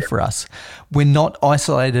cold day for us. We're not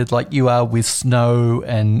isolated like you are with snow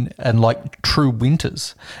and true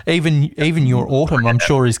winters. Even your autumn, I'm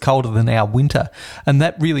sure, is colder than our winter, and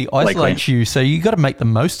that really isolates you. So you got to make the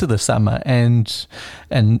most of the summer and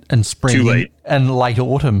spring. Too late. And late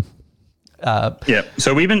autumn. Yeah.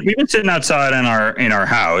 So we've been sitting outside in our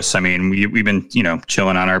house. I mean, we've been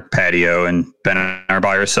chilling on our patio and been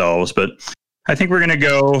by ourselves, but I think we're going to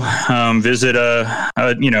go visit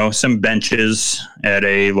some benches at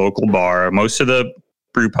a local bar. Most of the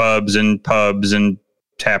brew pubs and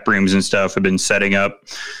tap rooms and stuff have been setting up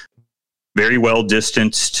very well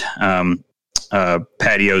distanced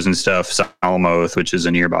patios and stuff. Salamoth, which is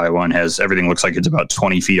a nearby one, everything looks like it's about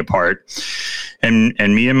 20 feet apart. And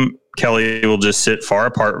me and Kelly will just sit far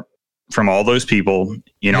apart from all those people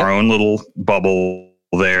in our own little bubble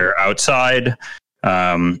there outside.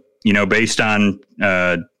 Based on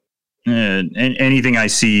anything I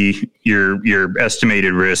see, your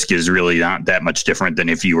estimated risk is really not that much different than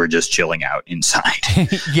if you were just chilling out inside.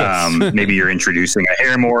 Yes. Maybe you're introducing a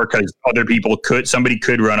hair more because somebody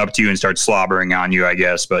could run up to you and start slobbering on you, I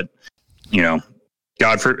guess. But,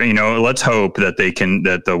 let's hope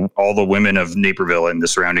that all the women of Naperville and the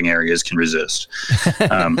surrounding areas can resist.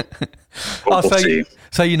 We'll see.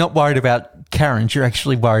 So you're not worried about Karens, you're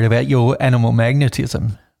actually worried about your animal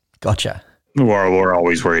magnetism. Gotcha. We're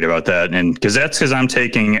always worried about that. And because I'm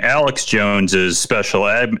taking Alex Jones's special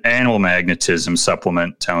animal magnetism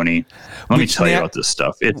supplement, Tony. Let me tell you about this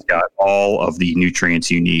stuff. It's got all of the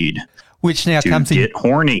nutrients you need which now comes to get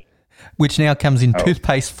horny. Which now comes in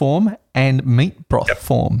toothpaste form and meat broth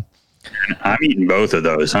form. I'm eating both of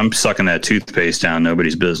those. I'm sucking that toothpaste down.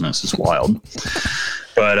 Nobody's business. It's wild.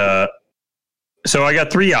 But so I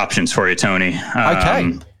got 3 options for you, Tony.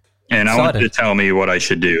 Okay. And I want you to tell me what I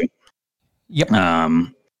should do. Yep.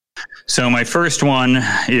 So my first one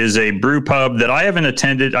is a brew pub that I haven't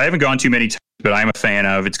attended. I haven't gone too many times, but I'm a fan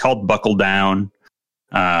of. It's called Buckle Down.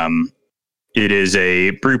 It is a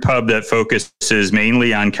brew pub that focuses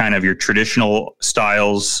mainly on kind of your traditional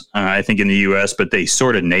styles, I think in the U.S., but they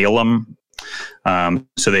sort of nail them.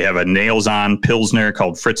 So they have a nails-on Pilsner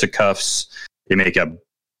called Fritz Cuffs. They make a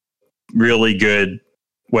really good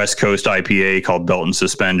West Coast IPA called Belt and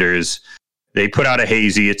Suspenders. They put out a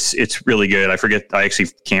hazy. It's really good. I actually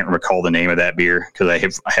can't recall the name of that beer because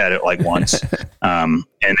I had it once. And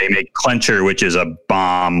they make Clencher, which is a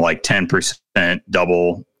bomb, 10%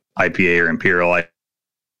 double IPA or Imperial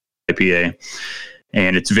IPA.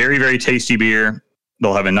 And it's very, very tasty beer.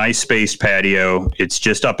 They'll have a nice spaced patio. It's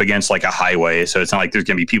just up against a highway. So it's not like there's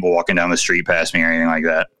going to be people walking down the street past me or anything like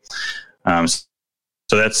that.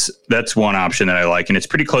 So that's one option that I like, and it's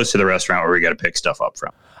pretty close to the restaurant where we got to pick stuff up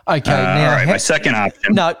from. Okay, now all right, my second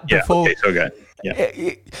option. No, before. Yeah, okay, so good.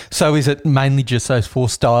 Yeah. So is it mainly just those 4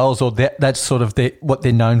 styles, or that's sort of what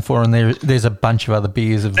they're known for? And there's a bunch of other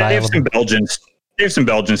beers available. They have some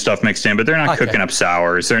Belgian stuff mixed in, but they're not cooking up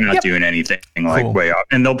sours. They're not doing anything way up.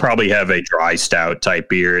 And they'll probably have a dry stout type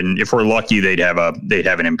beer, and if we're lucky, they'd have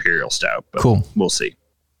an imperial stout. But cool. We'll see.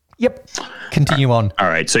 Yep. Continue on. All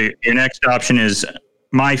right. So your next option is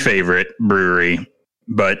my favorite brewery,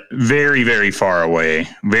 but very, very far away,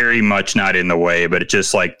 very much not in the way, but it's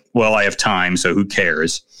just I have time, so who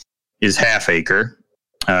cares, is Half Acre.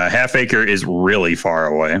 Half Acre is really far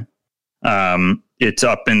away. It's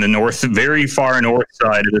up in the north, very far north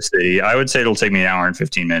side of the city. I would say it'll take me an hour and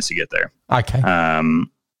 15 minutes to get there. Okay.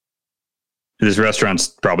 This restaurant's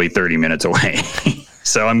probably 30 minutes away.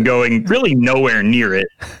 So I'm going really nowhere near it,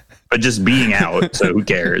 but just being out. So who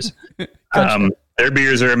cares? Gotcha. Their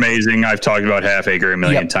beers are amazing. I've talked about Half Acre a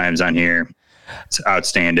million times on here. It's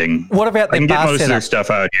outstanding. What about I can get most of their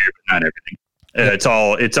stuff out here, but not everything.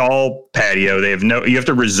 It's all patio. They have you have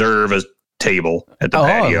to reserve a table at the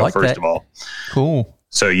patio first of all. Cool.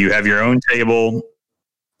 So you have your own table.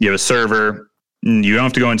 You have a server. You don't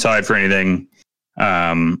have to go inside for anything.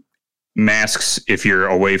 Masks if you're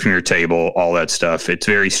away from your table, all that stuff. It's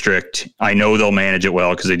very strict. I know they'll manage it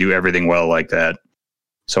well because they do everything well like that.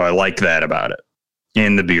 So I like that about it.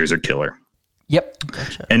 And the beers are killer. Yep.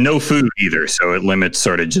 Gotcha. And no food either. So it limits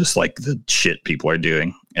sort of just the shit people are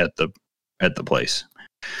doing at the place.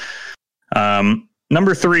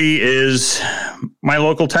 Number 3 is my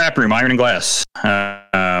local tap room, Iron and Glass.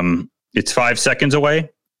 It's 5 seconds away.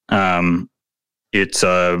 It's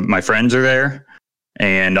my friends are there,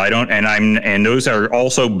 and and those are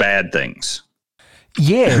also bad things.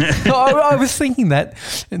 Yeah, I was thinking that.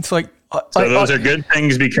 It's like those are good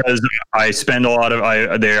things because I spend a lot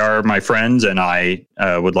of they are my friends, and I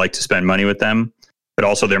would like to spend money with them, but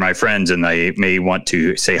also they're my friends, and they may want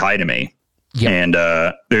to say hi to me. Yep. And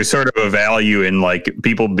there's sort of a value in like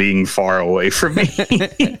people being far away from me.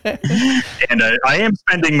 And I am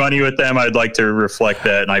spending money with them. I'd like to reflect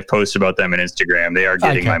that, and I post about them on Instagram. They are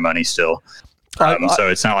getting my money still. So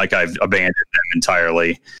it's not like I've abandoned them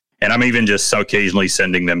entirely. And I'm even just occasionally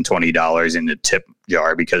sending them $20 in the tip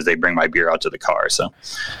jar because they bring my beer out to the car. So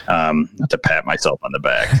not to pat myself on the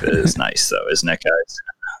back. It is nice though, isn't it, guys?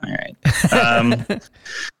 All right.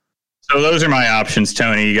 So those are my options,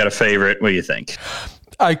 Tony. You got a favorite? What do you think?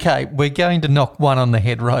 Okay, we're going to knock one on the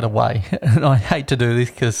head right away. And I hate to do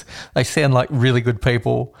this because they sound like really good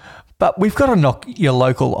people, but we've got to knock your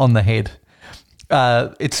local on the head.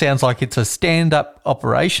 It sounds like it's a stand-up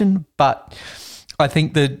operation, but I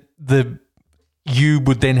think that you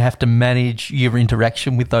would then have to manage your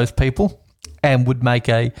interaction with those people and would make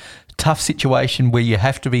a tough situation where you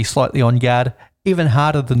have to be slightly on guard even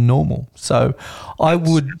harder than normal. So I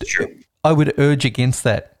would urge against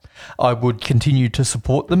that. I would continue to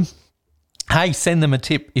support them. Hey, send them a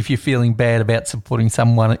tip if you're feeling bad about supporting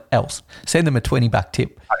someone else. Send them a $20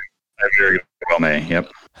 tip. I very well may, yep.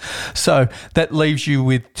 So that leaves you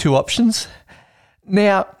with two options.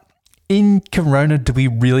 Now, in Corona, do we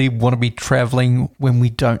really want to be travelling when we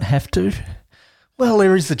don't have to? Well,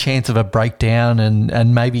 there is the chance of a breakdown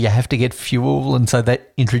and maybe you have to get fuel, and so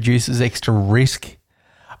that introduces extra risk.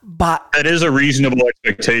 But that is a reasonable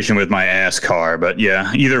expectation with my ass car, but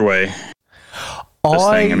yeah, either way.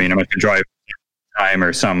 I'm going to drive time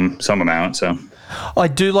or some amount, so. I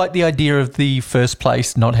do like the idea of the first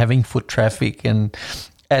place not having foot traffic and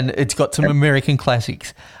it's got some American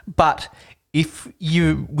classics. But if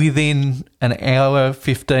you within an hour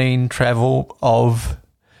 15 travel of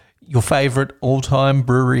your favourite all-time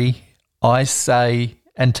brewery, I say,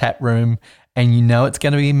 and tap room, and you know it's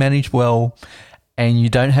going to be managed well, and you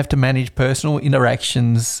don't have to manage personal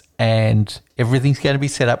interactions, and everything's going to be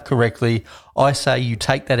set up correctly, I say you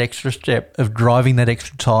take that extra step of driving that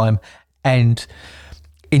extra time and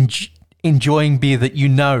enjoying beer that you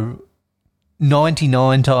know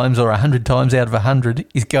 99 times or 100 times out of 100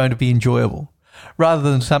 is going to be enjoyable, rather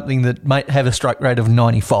than something that might have a strike rate of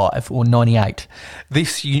 95 or 98.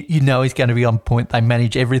 This, you know, is going to be on point. They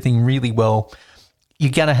manage everything really well.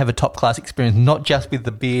 You're going to have a top-class experience, not just with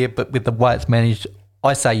the beer, but with the way it's managed.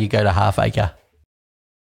 I say you go to Half Acre.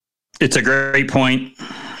 It's a great point.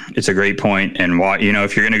 And why,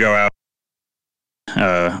 if you're going to go out,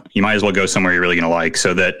 you might as well go somewhere you're really going to like,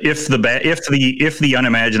 so that if the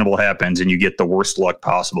unimaginable happens and you get the worst luck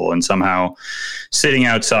possible, and somehow sitting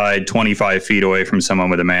outside 25 feet away from someone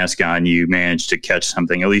with a mask on, you manage to catch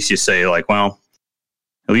something, at least you say like, well,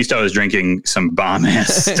 at least I was drinking some bomb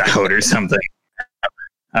ass stout or something.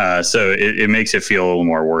 So it makes it feel a little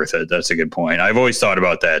more worth it. That's a good point. I've always thought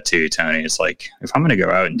about that too, Tony. It's like, if I'm going to go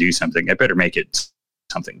out and do something, I better make it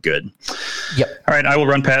something good. Yep. All right. I will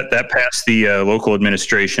run past the local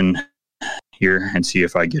administration here and see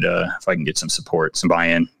if I can get some support, some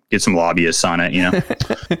buy-in, get some lobbyists on it,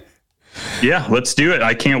 Yeah, let's do it.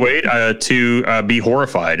 I can't wait to be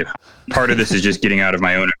horrified. Part of this is just getting out of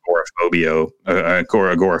my own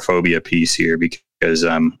agoraphobia piece here, because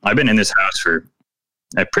I've been in this house for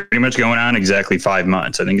pretty much going on exactly 5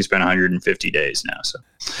 months. I think it's been 150 days now. So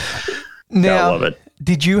now, I love it.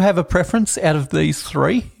 Did you have a preference out of these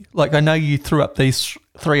three? Like, I know you threw up these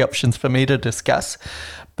three options for me to discuss,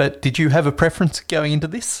 but did you have a preference going into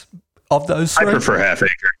this of those three? I prefer Half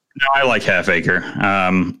Acre. No, I like Half Acre.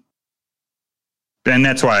 And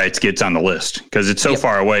that's why it gets on the list, because it's so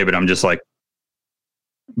far away, but I'm just like,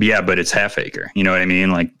 yeah, but it's Half Acre. You know what I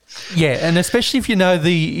mean? Like, yeah, and especially if you know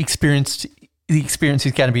the experience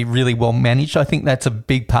is going to be really well managed. I think that's a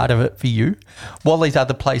big part of it for you. While these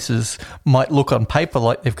other places might look on paper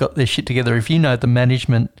like they've got their shit together, if you know the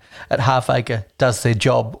management at Half Acre does their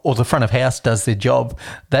job, or the front of house does their job,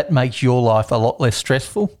 that makes your life a lot less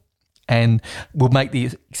stressful and will make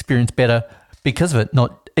the experience better because of it,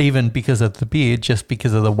 not even because of the beer, just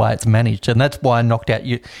because of the way it's managed. And that's why I knocked out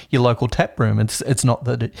your local tap room. It's not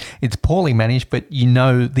that it's poorly managed, but you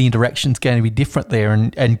know the interaction's going to be different there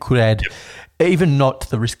and could add, even not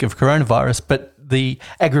the risk of coronavirus, but the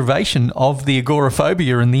aggravation of the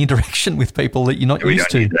agoraphobia and the interaction with people that you're not used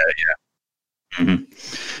to. That, yeah. Mm-hmm.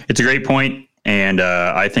 It's a great point, and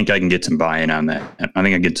I think I can get some buy-in on that. I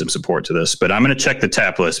think I get some support to this, but I'm going to check the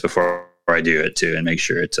tap list before I do it too, and make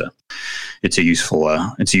sure it's a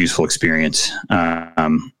useful experience.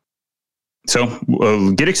 So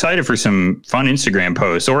get excited for some fun Instagram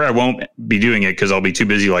posts, or I won't be doing it because I'll be too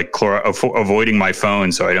busy avoiding my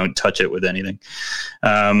phone so I don't touch it with anything.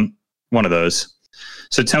 One of those.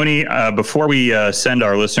 So Tony, before we send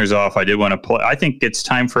our listeners off, I did want to play. I think it's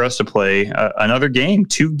time for us to play another game,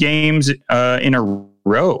 2 games in a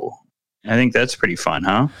row. I think that's pretty fun,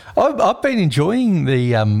 huh? I've been enjoying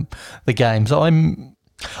the games.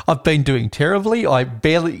 I've been doing terribly.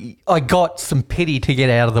 I got some pity to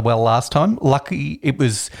get out of the well last time. Lucky it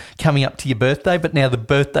was coming up to your birthday, but now the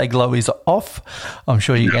birthday glow is off. I'm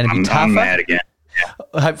sure you're going to be tougher. I'm mad again.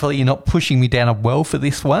 Yeah. Hopefully you're not pushing me down a well for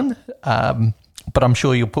this one, but I'm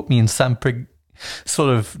sure you'll put me in some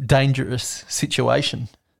sort of dangerous situation.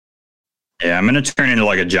 Yeah, I'm going to turn into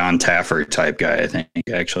like a John Taffer type guy, I think,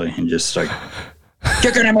 actually, and just like,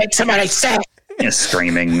 you're going to make somebody sick.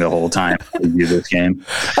 Screaming the whole time we do this game.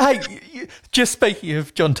 Hey, just speaking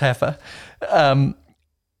of John Taffer,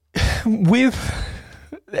 with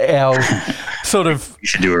our sort of... You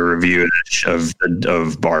should do a review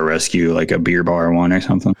of Bar Rescue, like a beer bar one or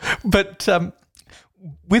something. But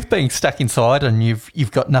with being stuck inside and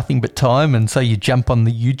you've got nothing but time, and so you jump on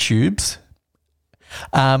the YouTubes,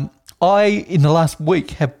 I, in the last week,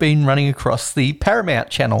 have been running across the Paramount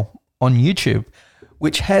channel on YouTube,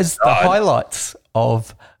 which has the highlights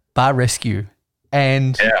of Bar Rescue.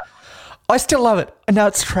 And I still love it. And now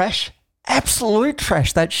it's trash. Absolute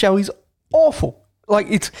trash. That show is awful. Like,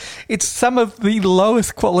 it's some of the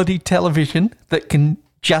lowest quality television that can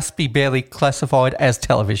just be barely classified as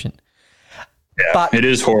television. Yeah, but it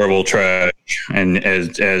is horrible trash. And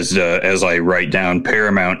as I write down,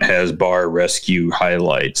 Paramount has Bar Rescue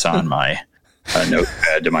highlights on my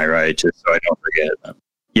notepad to my right, just so I don't forget.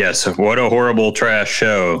 Yes, what a horrible trash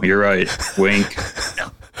show. You're right. Wink.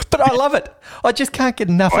 But I love it. I just can't get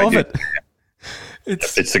enough of it.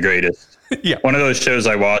 It's the greatest. Yeah. One of those shows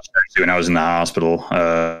I watched actually when I was in the hospital.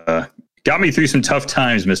 Got me through some tough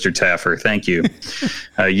times, Mr. Taffer. Thank you.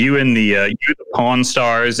 You and the Pawn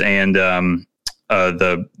Stars and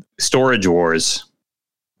the Storage Wars,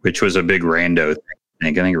 which was a big Rando thing. I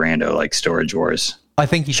think Rando likes Storage Wars. I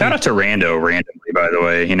think shout out to Rando randomly, by the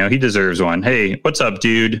way. You know, he deserves one. Hey, what's up,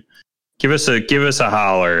 dude? Give us a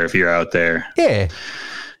holler if you're out there. Yeah.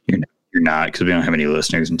 You're not, because we don't have any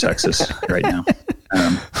listeners in Texas right now.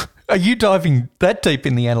 Are you diving that deep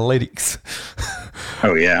in the analytics?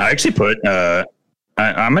 Oh yeah, I actually put.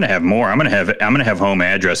 I'm gonna have more. I'm gonna have home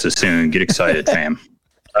addresses soon. Get excited, fam.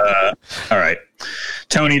 All right,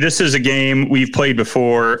 Tony, this is a game we've played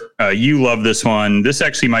before. You love this one. This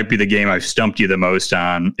actually might be the game I've stumped you the most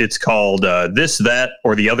on. It's called This, That,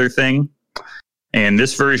 or the Other Thing. And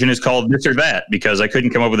this version is called This or That because I couldn't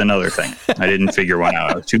come up with another thing. I didn't figure one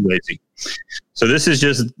out. I was too lazy. So this is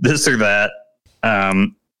just This or That.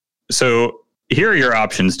 So here are your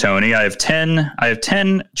options, Tony. I have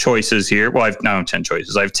 10 choices here. Well, I have 10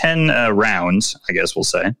 choices. I have 10 rounds, I guess we'll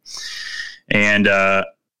say. And I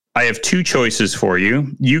have 2 choices for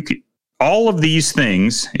you. All of these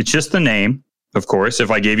things, it's just the name, of course.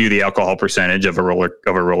 If I gave you the alcohol percentage of a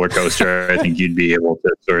roller coaster, I think you'd be able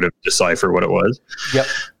to sort of decipher what it was. Yep.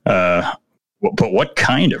 But what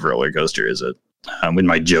kind of roller coaster is it? With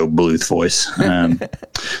my Joe Bluth voice.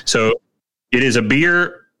 So it is a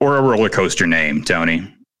beer or a roller coaster name,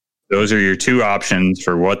 Tony. Those are your 2 options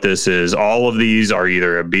for what this is. All of these are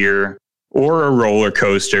either a beer or a roller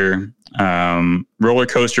coaster. Roller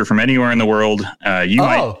coaster from anywhere in the world.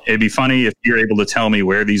 It'd be funny if you're able to tell me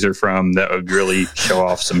where these are from. That would really show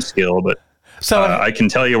off some skill, but I can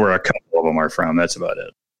tell you where a couple of them are from. That's about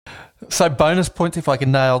it. So bonus points if I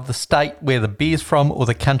can nail the state where the beer's from or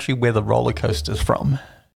the country where the roller coaster's from.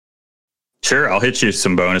 Sure, I'll hit you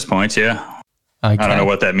some bonus points, yeah. Okay. I don't know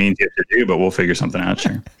what that means you have to do, but we'll figure something out,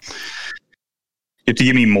 sure. You have to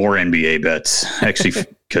give me more NBA bets, actually,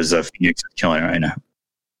 because Phoenix is killing it right now.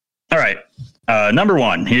 All right. Number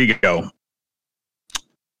 1. Here you go.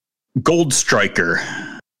 Gold Striker.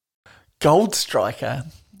 Gold Striker.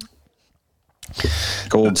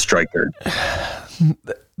 Gold Striker.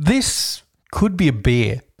 This could be a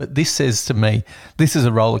beer, but this says to me, this is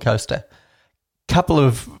a roller coaster. Couple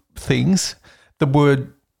of things. The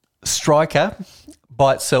word striker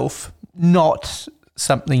by itself, not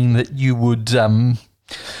something that you would see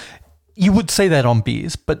that on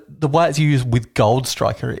beers, but the way it's used with Gold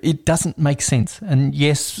Striker, it doesn't make sense. And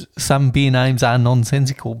yes, some beer names are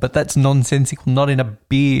nonsensical, but that's nonsensical, not in a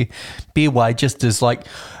beer way, just as like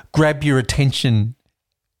grab your attention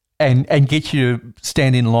and get you to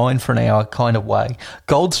stand in line for an hour kind of way.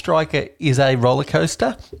 Gold Striker is a roller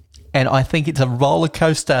coaster, and I think it's a roller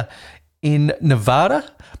coaster in Nevada,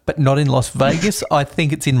 but not in Las Vegas. I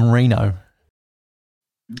think it's in Reno.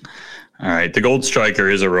 All right. The Gold Striker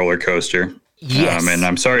is a roller coaster. Yes. And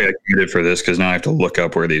I'm sorry I committed for this because now I have to look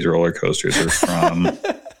up where these roller coasters are from.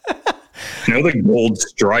 I know the Gold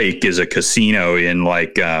Strike is a casino in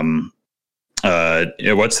like, what's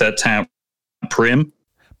that town? Primm,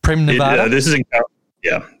 Nevada. This is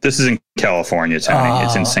in California, Tony.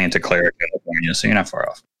 It's in Santa Clara, California, so you're not far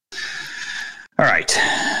off. All right.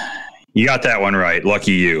 You got that one right.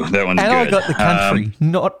 Lucky you. That one's and good. I got the country.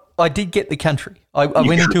 I did get the country. I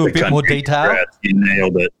went into a bit more detail. Congrats, you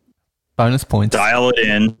nailed it. Bonus points. Dial it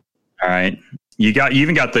in. All right. You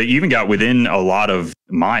even got within a lot of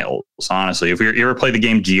miles, honestly. If you ever play the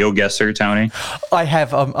game GeoGuessr, Tony? I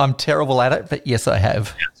have. I'm terrible at it, but yes, I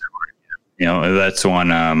have. You know, that's one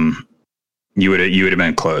you would have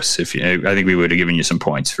been close. I think we would have given you some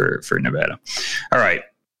points for Nevada. All right.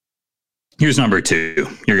 Here's number 2.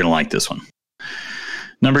 You're going to like this one.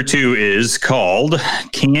 Number 2 is called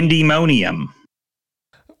Candymonium.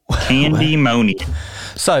 Candymonium.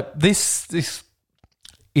 So this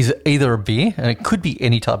is either a beer, and it could be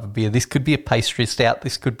any type of beer. This could be a pastry stout.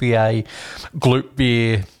 This could be a glute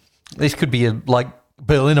beer. This could be a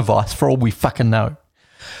Berliner Weiss for all we fucking know.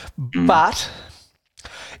 But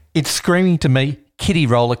it's screaming to me kiddie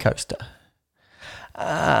roller coaster.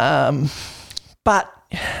 But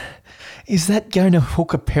is that going to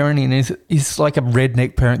hook a parent in? Is like a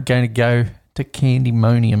redneck parent going to go to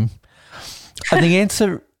Candymonium? And the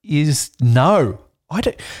answer is no.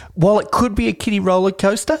 While it could be a kiddie roller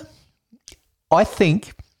coaster, I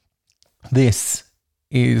think this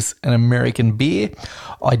is an American beer.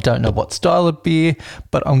 I don't know what style of beer,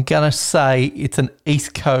 but I'm going to say it's an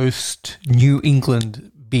East Coast New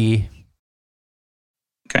England beer.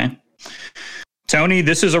 Okay. Tony,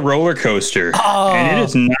 this is a roller coaster. Oh. And it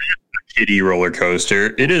is not a kiddie roller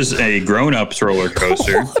coaster. It is a grown-ups roller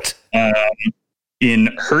coaster. What?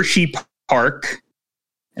 In Hershey Park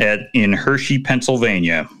in Hershey,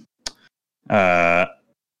 Pennsylvania.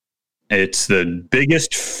 It's the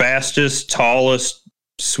biggest, fastest, tallest,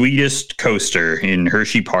 sweetest coaster in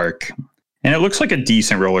Hershey Park. And it looks like a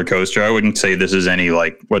decent roller coaster. I wouldn't say this is any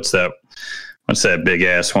what's that big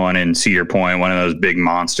ass one in Cedar Point, one of those big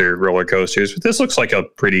monster roller coasters. But this looks like a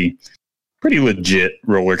pretty legit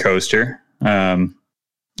roller coaster. Candymonium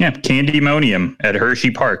at Hershey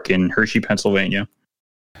Park in Hershey, Pennsylvania.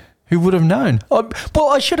 Who would have known? Well,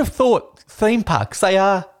 I should have thought theme parks. They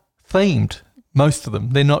are themed, most of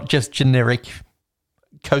them. They're not just generic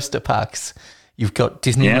coaster parks. You've got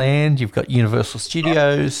Disneyland, You've got Universal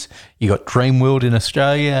Studios, you've got Dreamworld in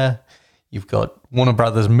Australia, you've got Warner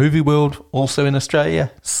Brothers Movie World also in Australia,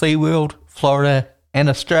 SeaWorld, Florida and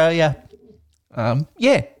Australia.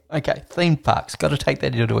 Okay, theme parks. Got to take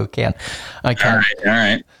that into account. Okay. All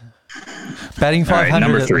right. Batting 500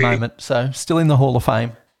 number at 3. the moment, so still in the Hall of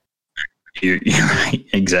Fame. You're right.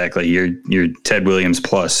 Exactly. You're Ted Williams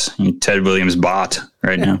plus. You're Ted Williams bot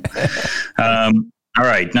right now. All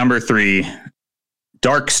right. Number 3,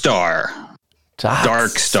 Dark Star.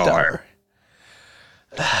 Dark Star.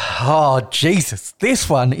 Oh Jesus! This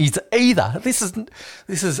one is this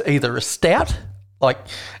is either a stout,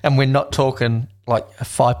 and we're not talking like a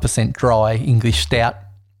 5% dry English stout.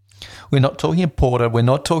 We're not talking a porter. We're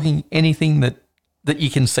not talking anything that you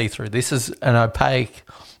can see through. This is an opaque,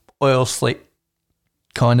 oil slick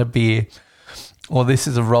kind of beer, or this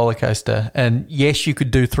is a roller coaster. And yes, you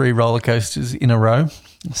could do 3 roller coasters in a row,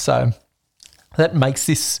 so that makes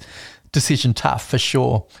this decision tough for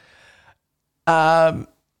sure. I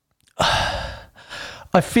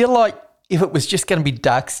feel like if it was just going to be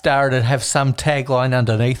Dark Star, it'd have some tagline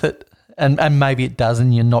underneath it, and maybe it does,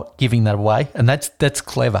 and you're not giving that away, and that's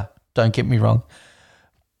clever. Don't get me wrong,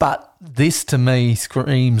 but this to me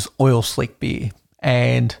screams oil slick beer,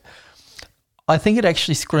 and I think it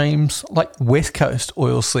actually screams like West Coast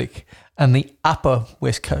oil slick, and the upper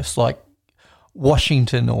West Coast like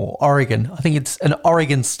Washington or Oregon. I think it's an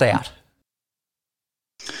Oregon stout.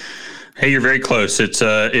 Hey, you're very close. It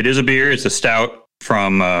is a beer. It's a stout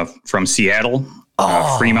from Seattle,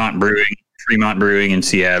 Fremont Brewing in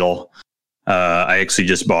Seattle. I actually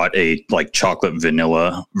just bought a chocolate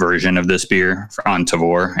vanilla version of this beer on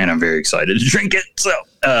Tavour, and I'm very excited to drink it. So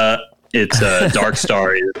it's Dark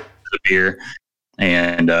Star is the beer,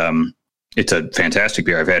 and it's a fantastic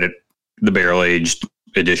beer. I've had it, the barrel aged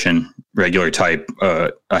edition, regular type,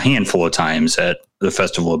 a handful of times at the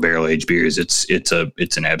Festival of Barrel Aged Beers. It's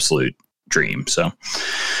an absolute dream. So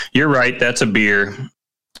you're right. That's a beer.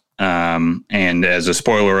 And as a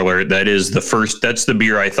spoiler alert, that's the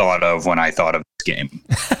beer I thought of when I thought of this game.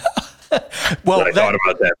 Well, I thought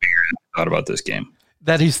about that beer and I thought about this game.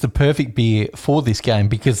 That is the perfect beer for this game,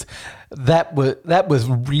 because that was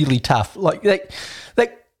really tough. Like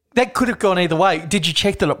that could have gone either way. Did you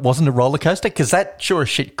check that it wasn't a roller coaster? Because that sure as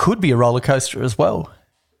shit could be a roller coaster as well.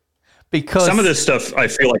 Because some of this stuff I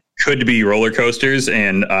feel like could be roller coasters,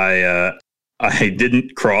 and I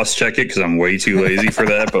didn't cross check it because I'm way too lazy for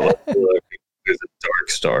that. But look, there's a Dark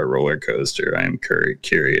Star roller coaster. I am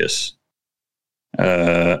curious.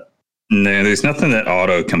 No, there's nothing that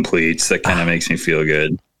auto completes that kind of makes me feel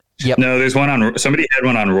good. Yep. No, there's one on. Somebody had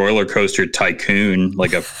one on Roller Coaster Tycoon,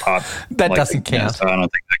 like a pop. That like doesn't count. So I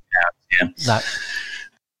don't think that counts. Yeah.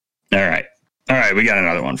 No. All right. We got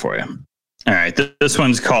another one for you. All right. This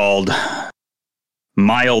one's called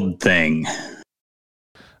Mild Thing.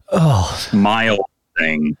 Oh, Mild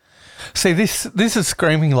Thing. See, this is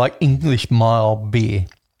screaming like English mild beer,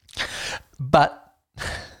 but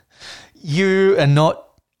you are not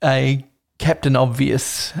a Captain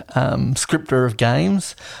Obvious scripter of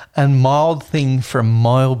games, and mild thing for a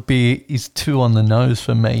mild beer is too on the nose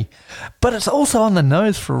for me. But it's also on the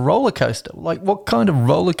nose for a roller coaster. Like, what kind of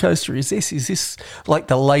roller coaster is this? Is this like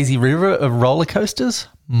the lazy river of roller coasters?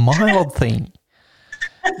 Mild thing.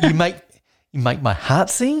 You make my heart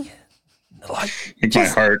sing. Like, My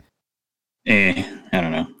heart. I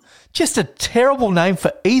don't know. Just a terrible name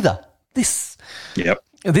for either. This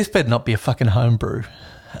better not be a fucking homebrew.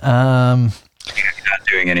 Not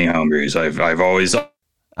doing any homebrews. I've always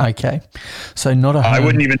okay. So not a I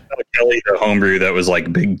wouldn't even tell Kelly the homebrew that was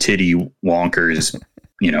like Big Titty Wonkers,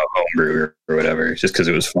 homebrew or whatever, just because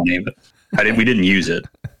it was funny. But we didn't use it.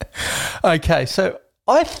 Okay, so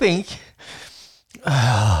I think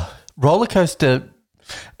roller coaster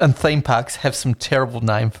and theme parks have some terrible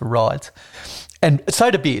name for rides, and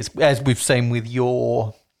so do beers, as we've seen with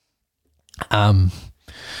your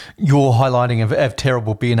highlighting of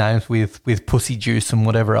terrible beer names with Pussy Juice and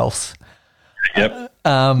whatever else. Yep.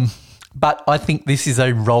 But I think this is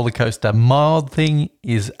a roller coaster. Mild thing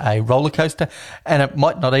is a roller coaster, and it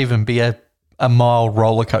might not even be a mild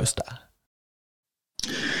roller coaster.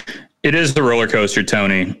 It is the roller coaster,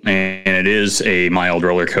 Tony, and it is a mild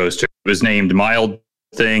roller coaster. It was named Mild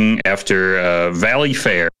Thing after Valley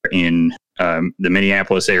Fair in the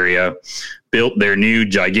Minneapolis area built their new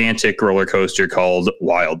gigantic roller coaster called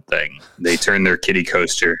Wild Thing. They turned their kiddie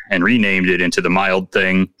coaster and renamed it into the Mild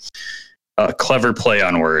Thing. A clever play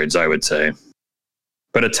on words, I would say,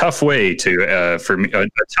 but a tough way to for me.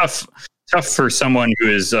 Tough for someone who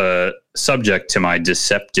is subject to my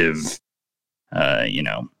deceptive,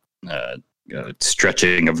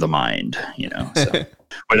 stretching of the mind. So,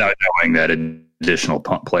 without knowing that additional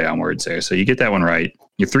play on words there. So you get that one right.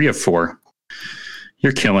 You're 3 of 4.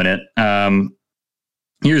 You're killing it.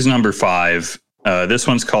 Here's number 5. This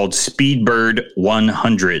one's called Speedbird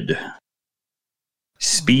 100.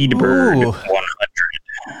 Speedbird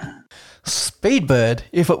 100. Speedbird,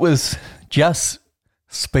 if it was just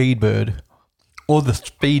Speedbird or the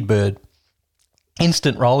Speedbird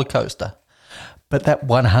instant roller coaster. But that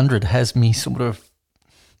 100 has me sort of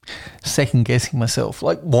second guessing myself.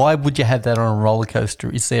 Like, why would you have that on a roller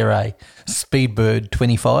coaster? Is there a Speedbird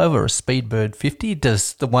 25 or a Speedbird 50?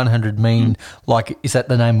 Does the 100 mean like, is that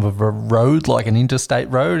the name of a road, like an interstate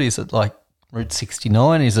road? Is it like Route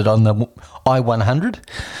 69? Is it on the I-100?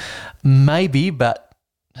 Maybe, but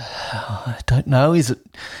I don't know. Is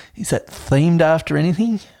that themed after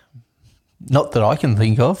anything? Not that I can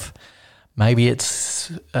think of. Maybe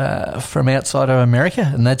it's from outside of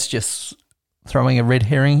America, and that's just throwing a red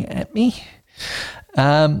herring at me.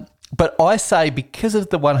 But I say because of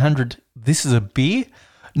the 100, this is a beer.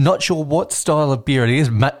 Not sure what style of beer it is.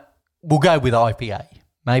 We'll go with IPA.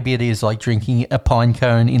 Maybe it is like drinking a pine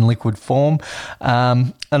cone in liquid form.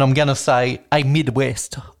 And I'm going to say a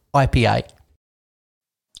Midwest IPA.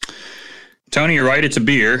 Tony, you're right. It's a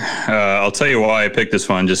beer. I'll tell you why I picked this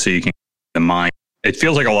one, just so you can keep in mind. It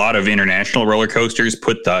feels like a lot of international roller coasters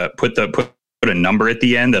put a number at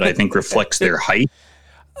the end that I think reflects their height.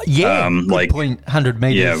 Yeah, like 100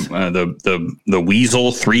 meters. Yeah, the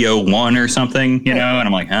Weasel 301 or something, and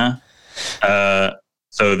I'm like, huh?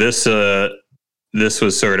 So this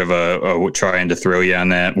was sort of a trying to throw you on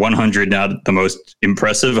that. 100, not the most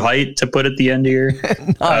impressive height to put at the end here.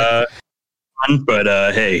 No. But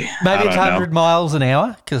hey, maybe it's 100 miles an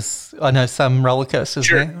hour, because I know some roller coasters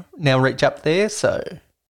now reach up there. So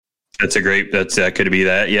that could be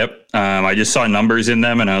that. Yep. I just saw numbers in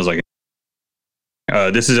them, and I was like,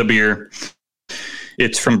 this is a beer.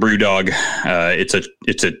 It's from BrewDog.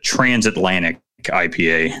 It's a transatlantic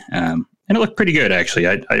IPA, and it looked pretty good actually.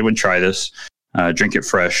 I would try this. Drink it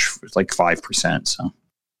fresh. It's like 5%. So,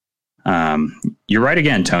 you're right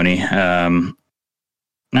again, Tony.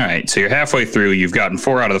 All right, so you're halfway through. You've gotten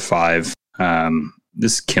 4 out of the 5.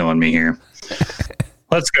 This is killing me here.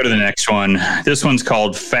 Let's go to the next one. This one's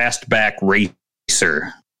called Fastback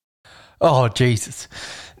Racer. Oh, Jesus.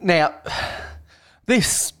 Now,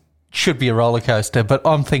 this should be a roller coaster, but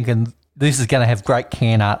I'm thinking this is going to have great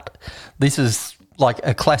can art. This is like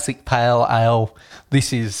a classic pale ale.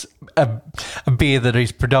 This is a beer that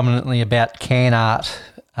is predominantly about can art.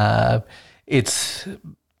 It's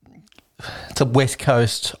a West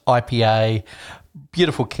Coast IPA,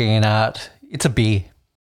 beautiful can art. It's a beer.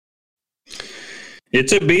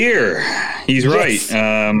 It's a beer. He's Yes.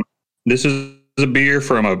 right. This is a beer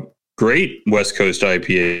from a great West Coast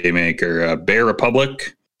IPA maker, Bear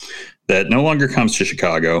Republic, that no longer comes to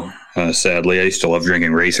Chicago. Sadly, I used to love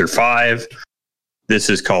drinking Racer 5. This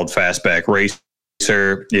is called Fastback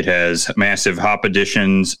Racer. It has massive hop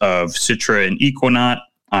additions of Citra and Equinaut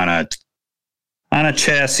on a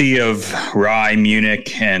chassis of rye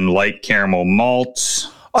Munich and light caramel malts.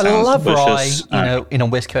 I Sounds love delicious. rye, in a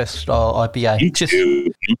West Coast style IPA. Me too.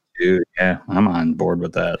 Yeah, I'm on board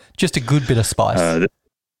with that. Just a good bit of spice.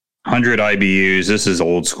 100 IBUs. This is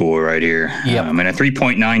old school right here. Yep. And a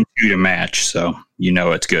 3.92 to match, so you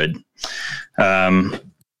know it's good.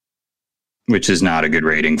 Which is not a good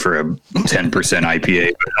rating for a 10%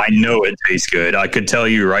 IPA, but I know it tastes good. I could tell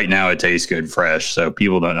you right now it tastes good fresh, so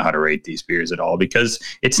people don't know how to rate these beers at all because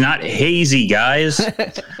it's not hazy, guys.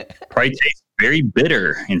 Probably tastes very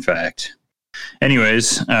bitter, in fact.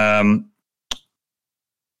 Anyways, I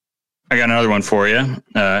got another one for you.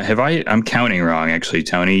 I'm counting wrong, actually,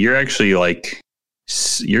 Tony. You're actually like,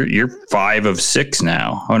 you're 5 of 6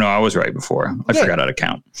 now. Oh no, I was right before. I forgot how to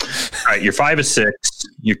count. All right, you're 5 of 6.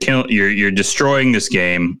 You're destroying this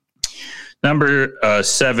game. Number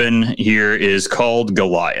 7 here is called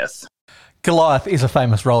Goliath. Goliath is a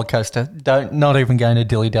famous roller coaster. Not even going to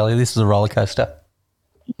dilly dally. This is a roller coaster.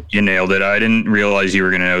 You nailed it. I didn't realize you were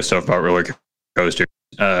going to know stuff about roller coasters.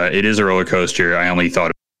 It is a roller coaster. I only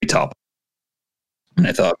thought it would be top. And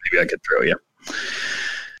I thought maybe I could throw you.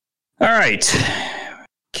 All right.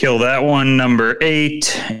 Kill that one. Number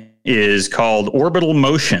 8 is called Orbital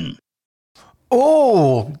Motion.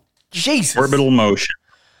 Oh, Jesus. Orbital Motion.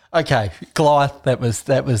 Okay, Goliath, that was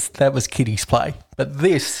Kitty's play. But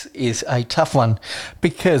this is a tough one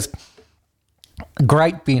because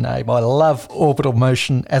great beer name. I love Orbital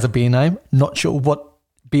Motion as a beer name. Not sure what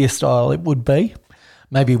beer style it would be.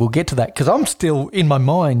 Maybe we'll get to that because I'm still in my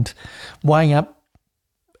mind weighing up,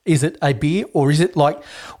 is it a beer or is it like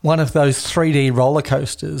one of those 3D roller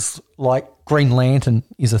coasters like Green Lantern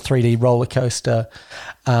is a 3D roller coaster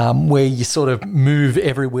where you sort of move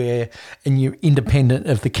everywhere and you're independent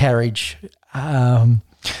of the carriage,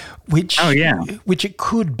 which it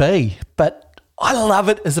could be. But I love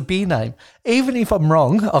it as a beer name. Even if I'm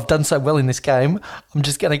wrong, I've done so well in this game, I'm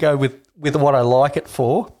just going to go with what I like it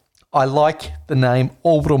for. I like the name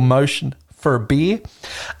Orbital Motion for a beer.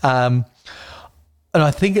 And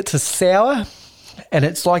I think it's a sour, and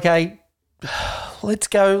it's like let's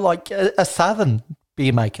go like a southern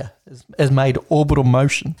beer maker has made Orbital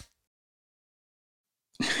Motion.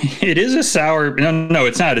 It is a sour. No,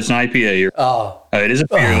 it's not. It's an IPA. It is a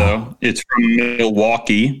beer, though. It's from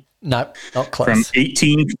Milwaukee. No, not close. From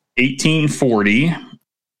 1840.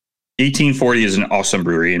 1840 is an awesome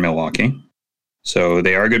brewery in Milwaukee. So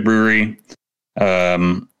they are a good brewery. But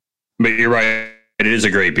you're right. It is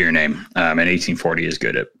a great beer name, and 1840 is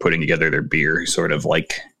good at putting together their beer, sort of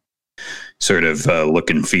look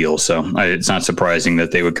and feel. So it's not surprising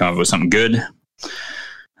that they would come up with something good.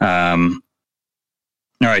 All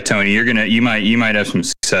right, Tony, you might have some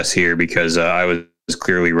success here because I was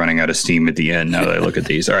clearly running out of steam at the end. Now that I look at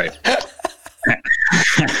these, all right,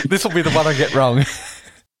 this will be the one I get wrong.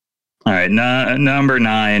 All right, number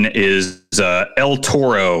 9 is El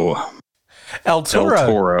Toro. El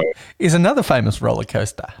Toro is another famous roller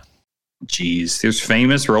coaster. Jeez, there's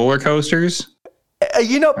famous roller coasters? Are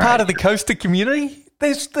you not part of the coaster community?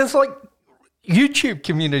 There's like YouTube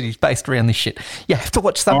communities based around this shit. You have to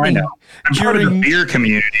watch something. I know. I'm part of the beer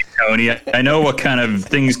community, Tony. I know what kind of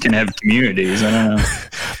things can have communities. I don't know.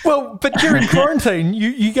 Well, but during quarantine,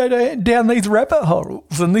 you go down these rabbit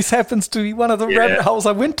holes, and this happens to be one of the rabbit holes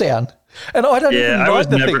I went down. And I don't even like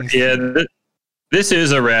the things. Yeah, this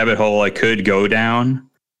is a rabbit hole I could go down,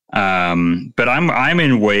 but I'm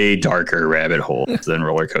in way darker rabbit holes than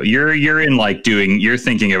roller coaster. You're in like you're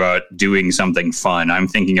thinking about doing something fun. I'm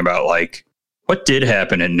thinking about like what did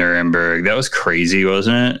happen at Nuremberg. That was crazy,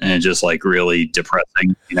 wasn't it? And it's just like really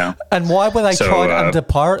depressing, you know. And why were they tried under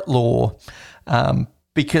pirate law?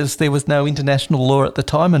 Because there was no international law at the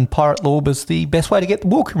time, and pirate law was the best way to get the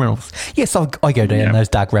war criminals. Yes, I go down those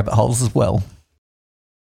dark rabbit holes as well.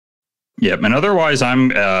 Yep, and otherwise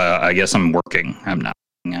I guess I'm working. I'm not.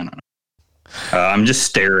 I don't know. I'm just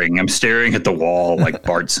staring. I'm staring at the wall like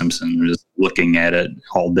Bart Simpson. I'm just looking at it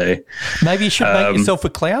all day. Maybe you should make yourself a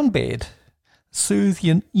clown bed. Soothe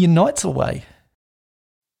your nights away.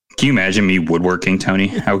 Can you imagine me woodworking, Tony?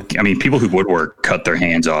 People who woodwork cut their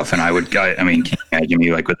hands off, and can you imagine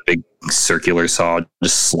me like with a big circular saw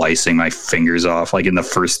just slicing my fingers off like in the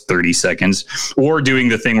first 30 seconds, or doing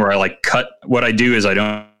the thing where I like cut. What I do is I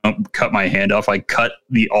don't cut my hand off. I cut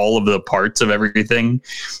all of the parts of everything.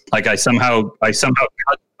 Like I somehow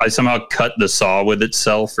cut the saw with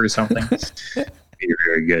itself or something. You're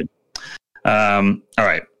very good. All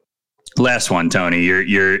right. Last one, Tony.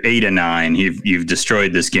 You're 8-9. You've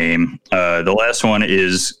destroyed this game. The last one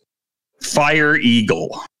is Fire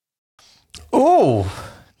Eagle. Oh,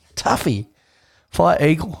 toughie. Fire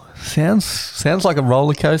Eagle sounds like a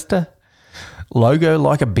roller coaster. Logo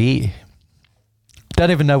like a beer.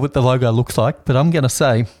 Don't even know what the logo looks like, but I'm going to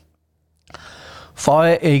say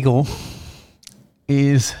Fire Eagle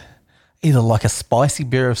is either like a spicy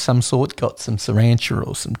beer of some sort, got some sriracha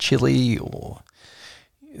or some chili or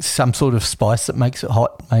some sort of spice that makes it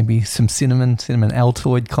hot, maybe some cinnamon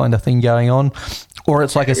Altoid kind of thing going on, or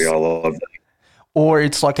it's like it's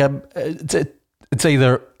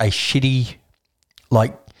either a shitty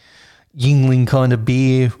like Yingling kind of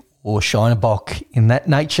beer or Shinerbock in that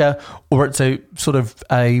nature, or it's a sort of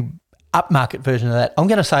a upmarket version of that. I'm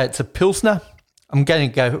going to say it's a Pilsner. I'm going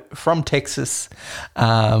to go from Texas,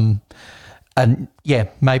 and yeah,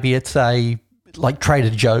 maybe it's a like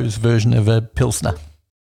Trader Joe's version of a Pilsner.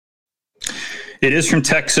 It is from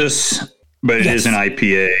Texas, but it is an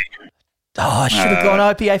IPA. Oh, I should have gone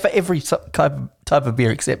IPA for every type of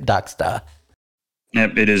beer except Dark Star.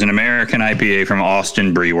 Yep, it is an American IPA from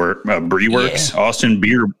Austin Breworks. Yeah.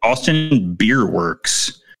 Austin Beer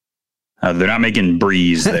Works. They're not making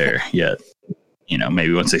breeze there yet.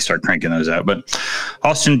 Maybe once they start cranking those out. But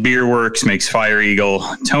Austin Beer Works makes Fire Eagle.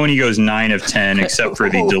 Tony goes 9 of 10, except for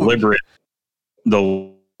the deliberate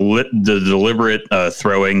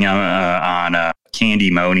throwing on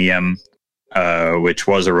Candymonium, which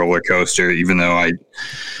was a roller coaster, even though I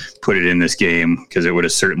put it in this game because it would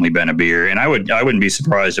have certainly been a beer. And I wouldn't be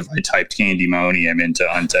surprised if I typed Candymonium into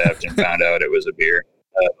Untapped and found out it was a beer.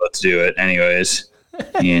 Let's do it. Anyways,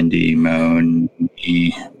 Candymonium.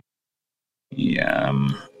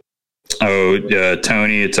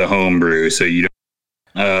 Tony, it's a homebrew, so you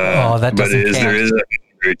don't. That doesn't count. There is a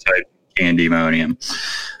homebrew type Candymonium.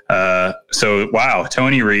 So wow,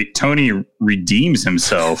 Tony redeems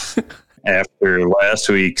himself after last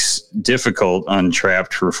week's difficult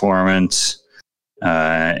Untrapped performance,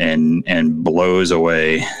 and blows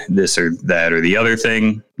away this or that or the other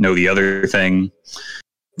thing. No, the other thing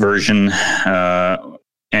version,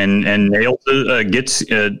 and nails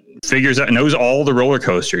figures out, knows all the roller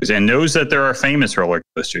coasters, and knows that there are famous roller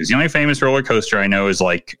coasters. The only famous roller coaster I know is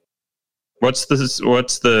like, what's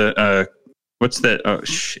the oh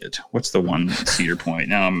shit, what's the one at Cedar Point?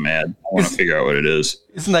 Now I'm mad. I want to figure out what it is.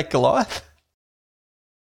 Isn't that Goliath?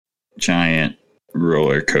 Giant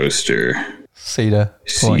roller coaster. Cedar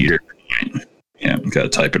Point. Yeah, gotta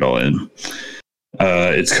type it all in.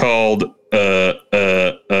 It's called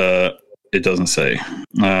it doesn't say.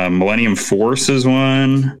 Millennium Force is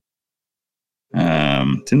one.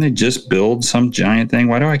 Didn't they just build some giant thing?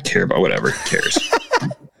 Why do I care about whatever? Who cares?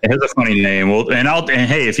 It has a funny name. Well, and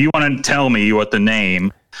hey, if you want to tell me what the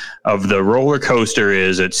name of the roller coaster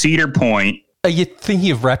is at Cedar Point, are you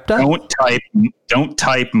thinking of Raptor? Don't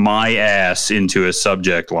type my ass into a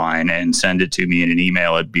subject line and send it to me in an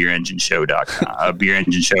email at beerengineshow.com.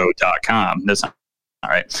 beerengineshow.com. That's not all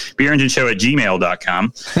right.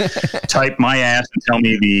 beerengineshow@gmail.com. Type my ass and tell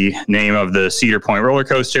me the name of the Cedar Point roller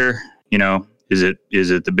coaster. Is it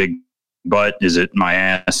the big butt? Is it my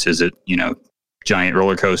ass? Is it, giant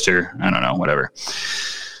roller coaster? I don't know, whatever.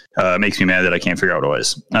 It makes me mad that I can't figure out what it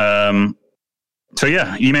was. So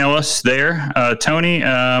yeah, email us there. Tony,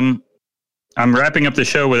 I'm wrapping up the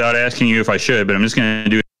show without asking you if I should, but I'm just going to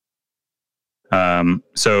do it.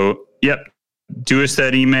 So yep, do us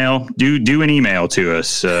that email. Do an email to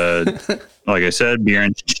us. Like I said,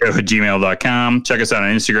 beerengineshow@gmail.com. Check us out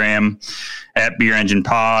on Instagram at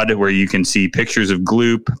beerenginepod, where you can see pictures of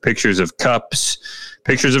Gloop, pictures of cups,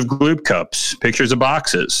 pictures of Gloop cups, pictures of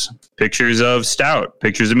boxes, pictures of Stout,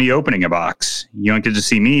 pictures of me opening a box. You don't get to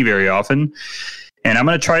see me very often. And I'm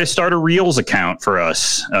going to try to start a Reels account for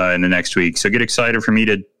us in the next week. So get excited for me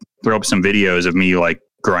to throw up some videos of me like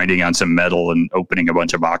grinding on some metal and opening a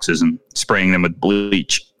bunch of boxes and spraying them with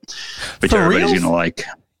bleach, which everybody's going to like.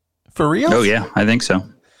 For real? Oh, yeah, I think so.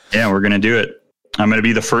 Yeah, we're going to do it. I'm going to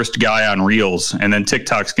be the first guy on Reels, and then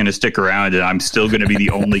TikTok's going to stick around, and I'm still going to be the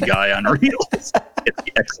only guy on Reels. It's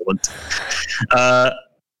excellent.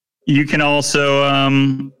 You can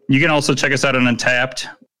also check us out on Untapped.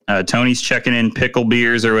 Tony's checking in pickle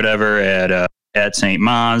beers or whatever at St.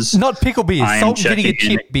 Ma's. Not pickle beers, salt and vinegar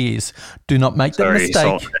chip beers. Do not make that mistake.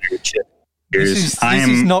 Salt and vinegar chip beers. This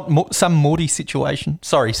is not some Morty situation.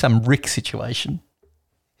 Sorry, some Rick situation.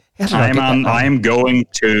 I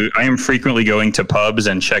am frequently going to pubs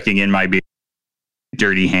and checking in my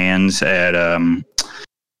dirty hands at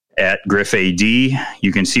Griff AD.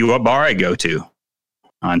 You can see what bar I go to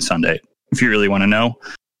on Sunday if you really want to know.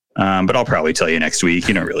 But I'll probably tell you next week.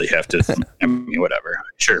 You don't really have to. I mean, whatever.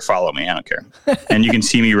 Sure, follow me. I don't care. And you can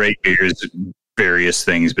see me rate beers, various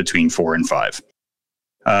things between 4 and 5.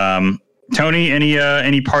 Tony,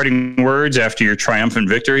 any parting words after your triumphant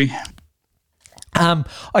victory?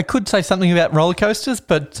 I could say something about roller coasters,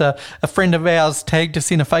 but a friend of ours tagged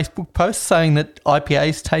us in a Facebook post saying that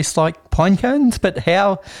IPAs taste like pine cones, but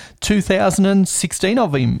how 2016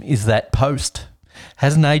 of him is that post?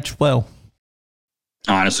 Hasn't aged well.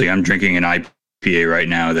 Honestly, I'm drinking an IPA right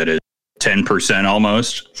now that is 10%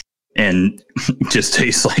 almost and just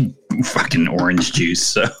tastes like fucking orange juice.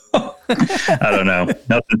 So I don't know.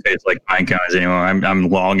 Nothing tastes like pine cones anymore. I'm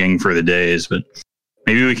longing for the days, but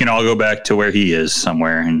maybe we can all go back to where he is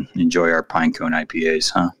somewhere and enjoy our pine cone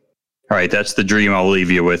IPAs, huh? All right, that's the dream I'll leave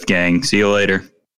you with, gang. See you later.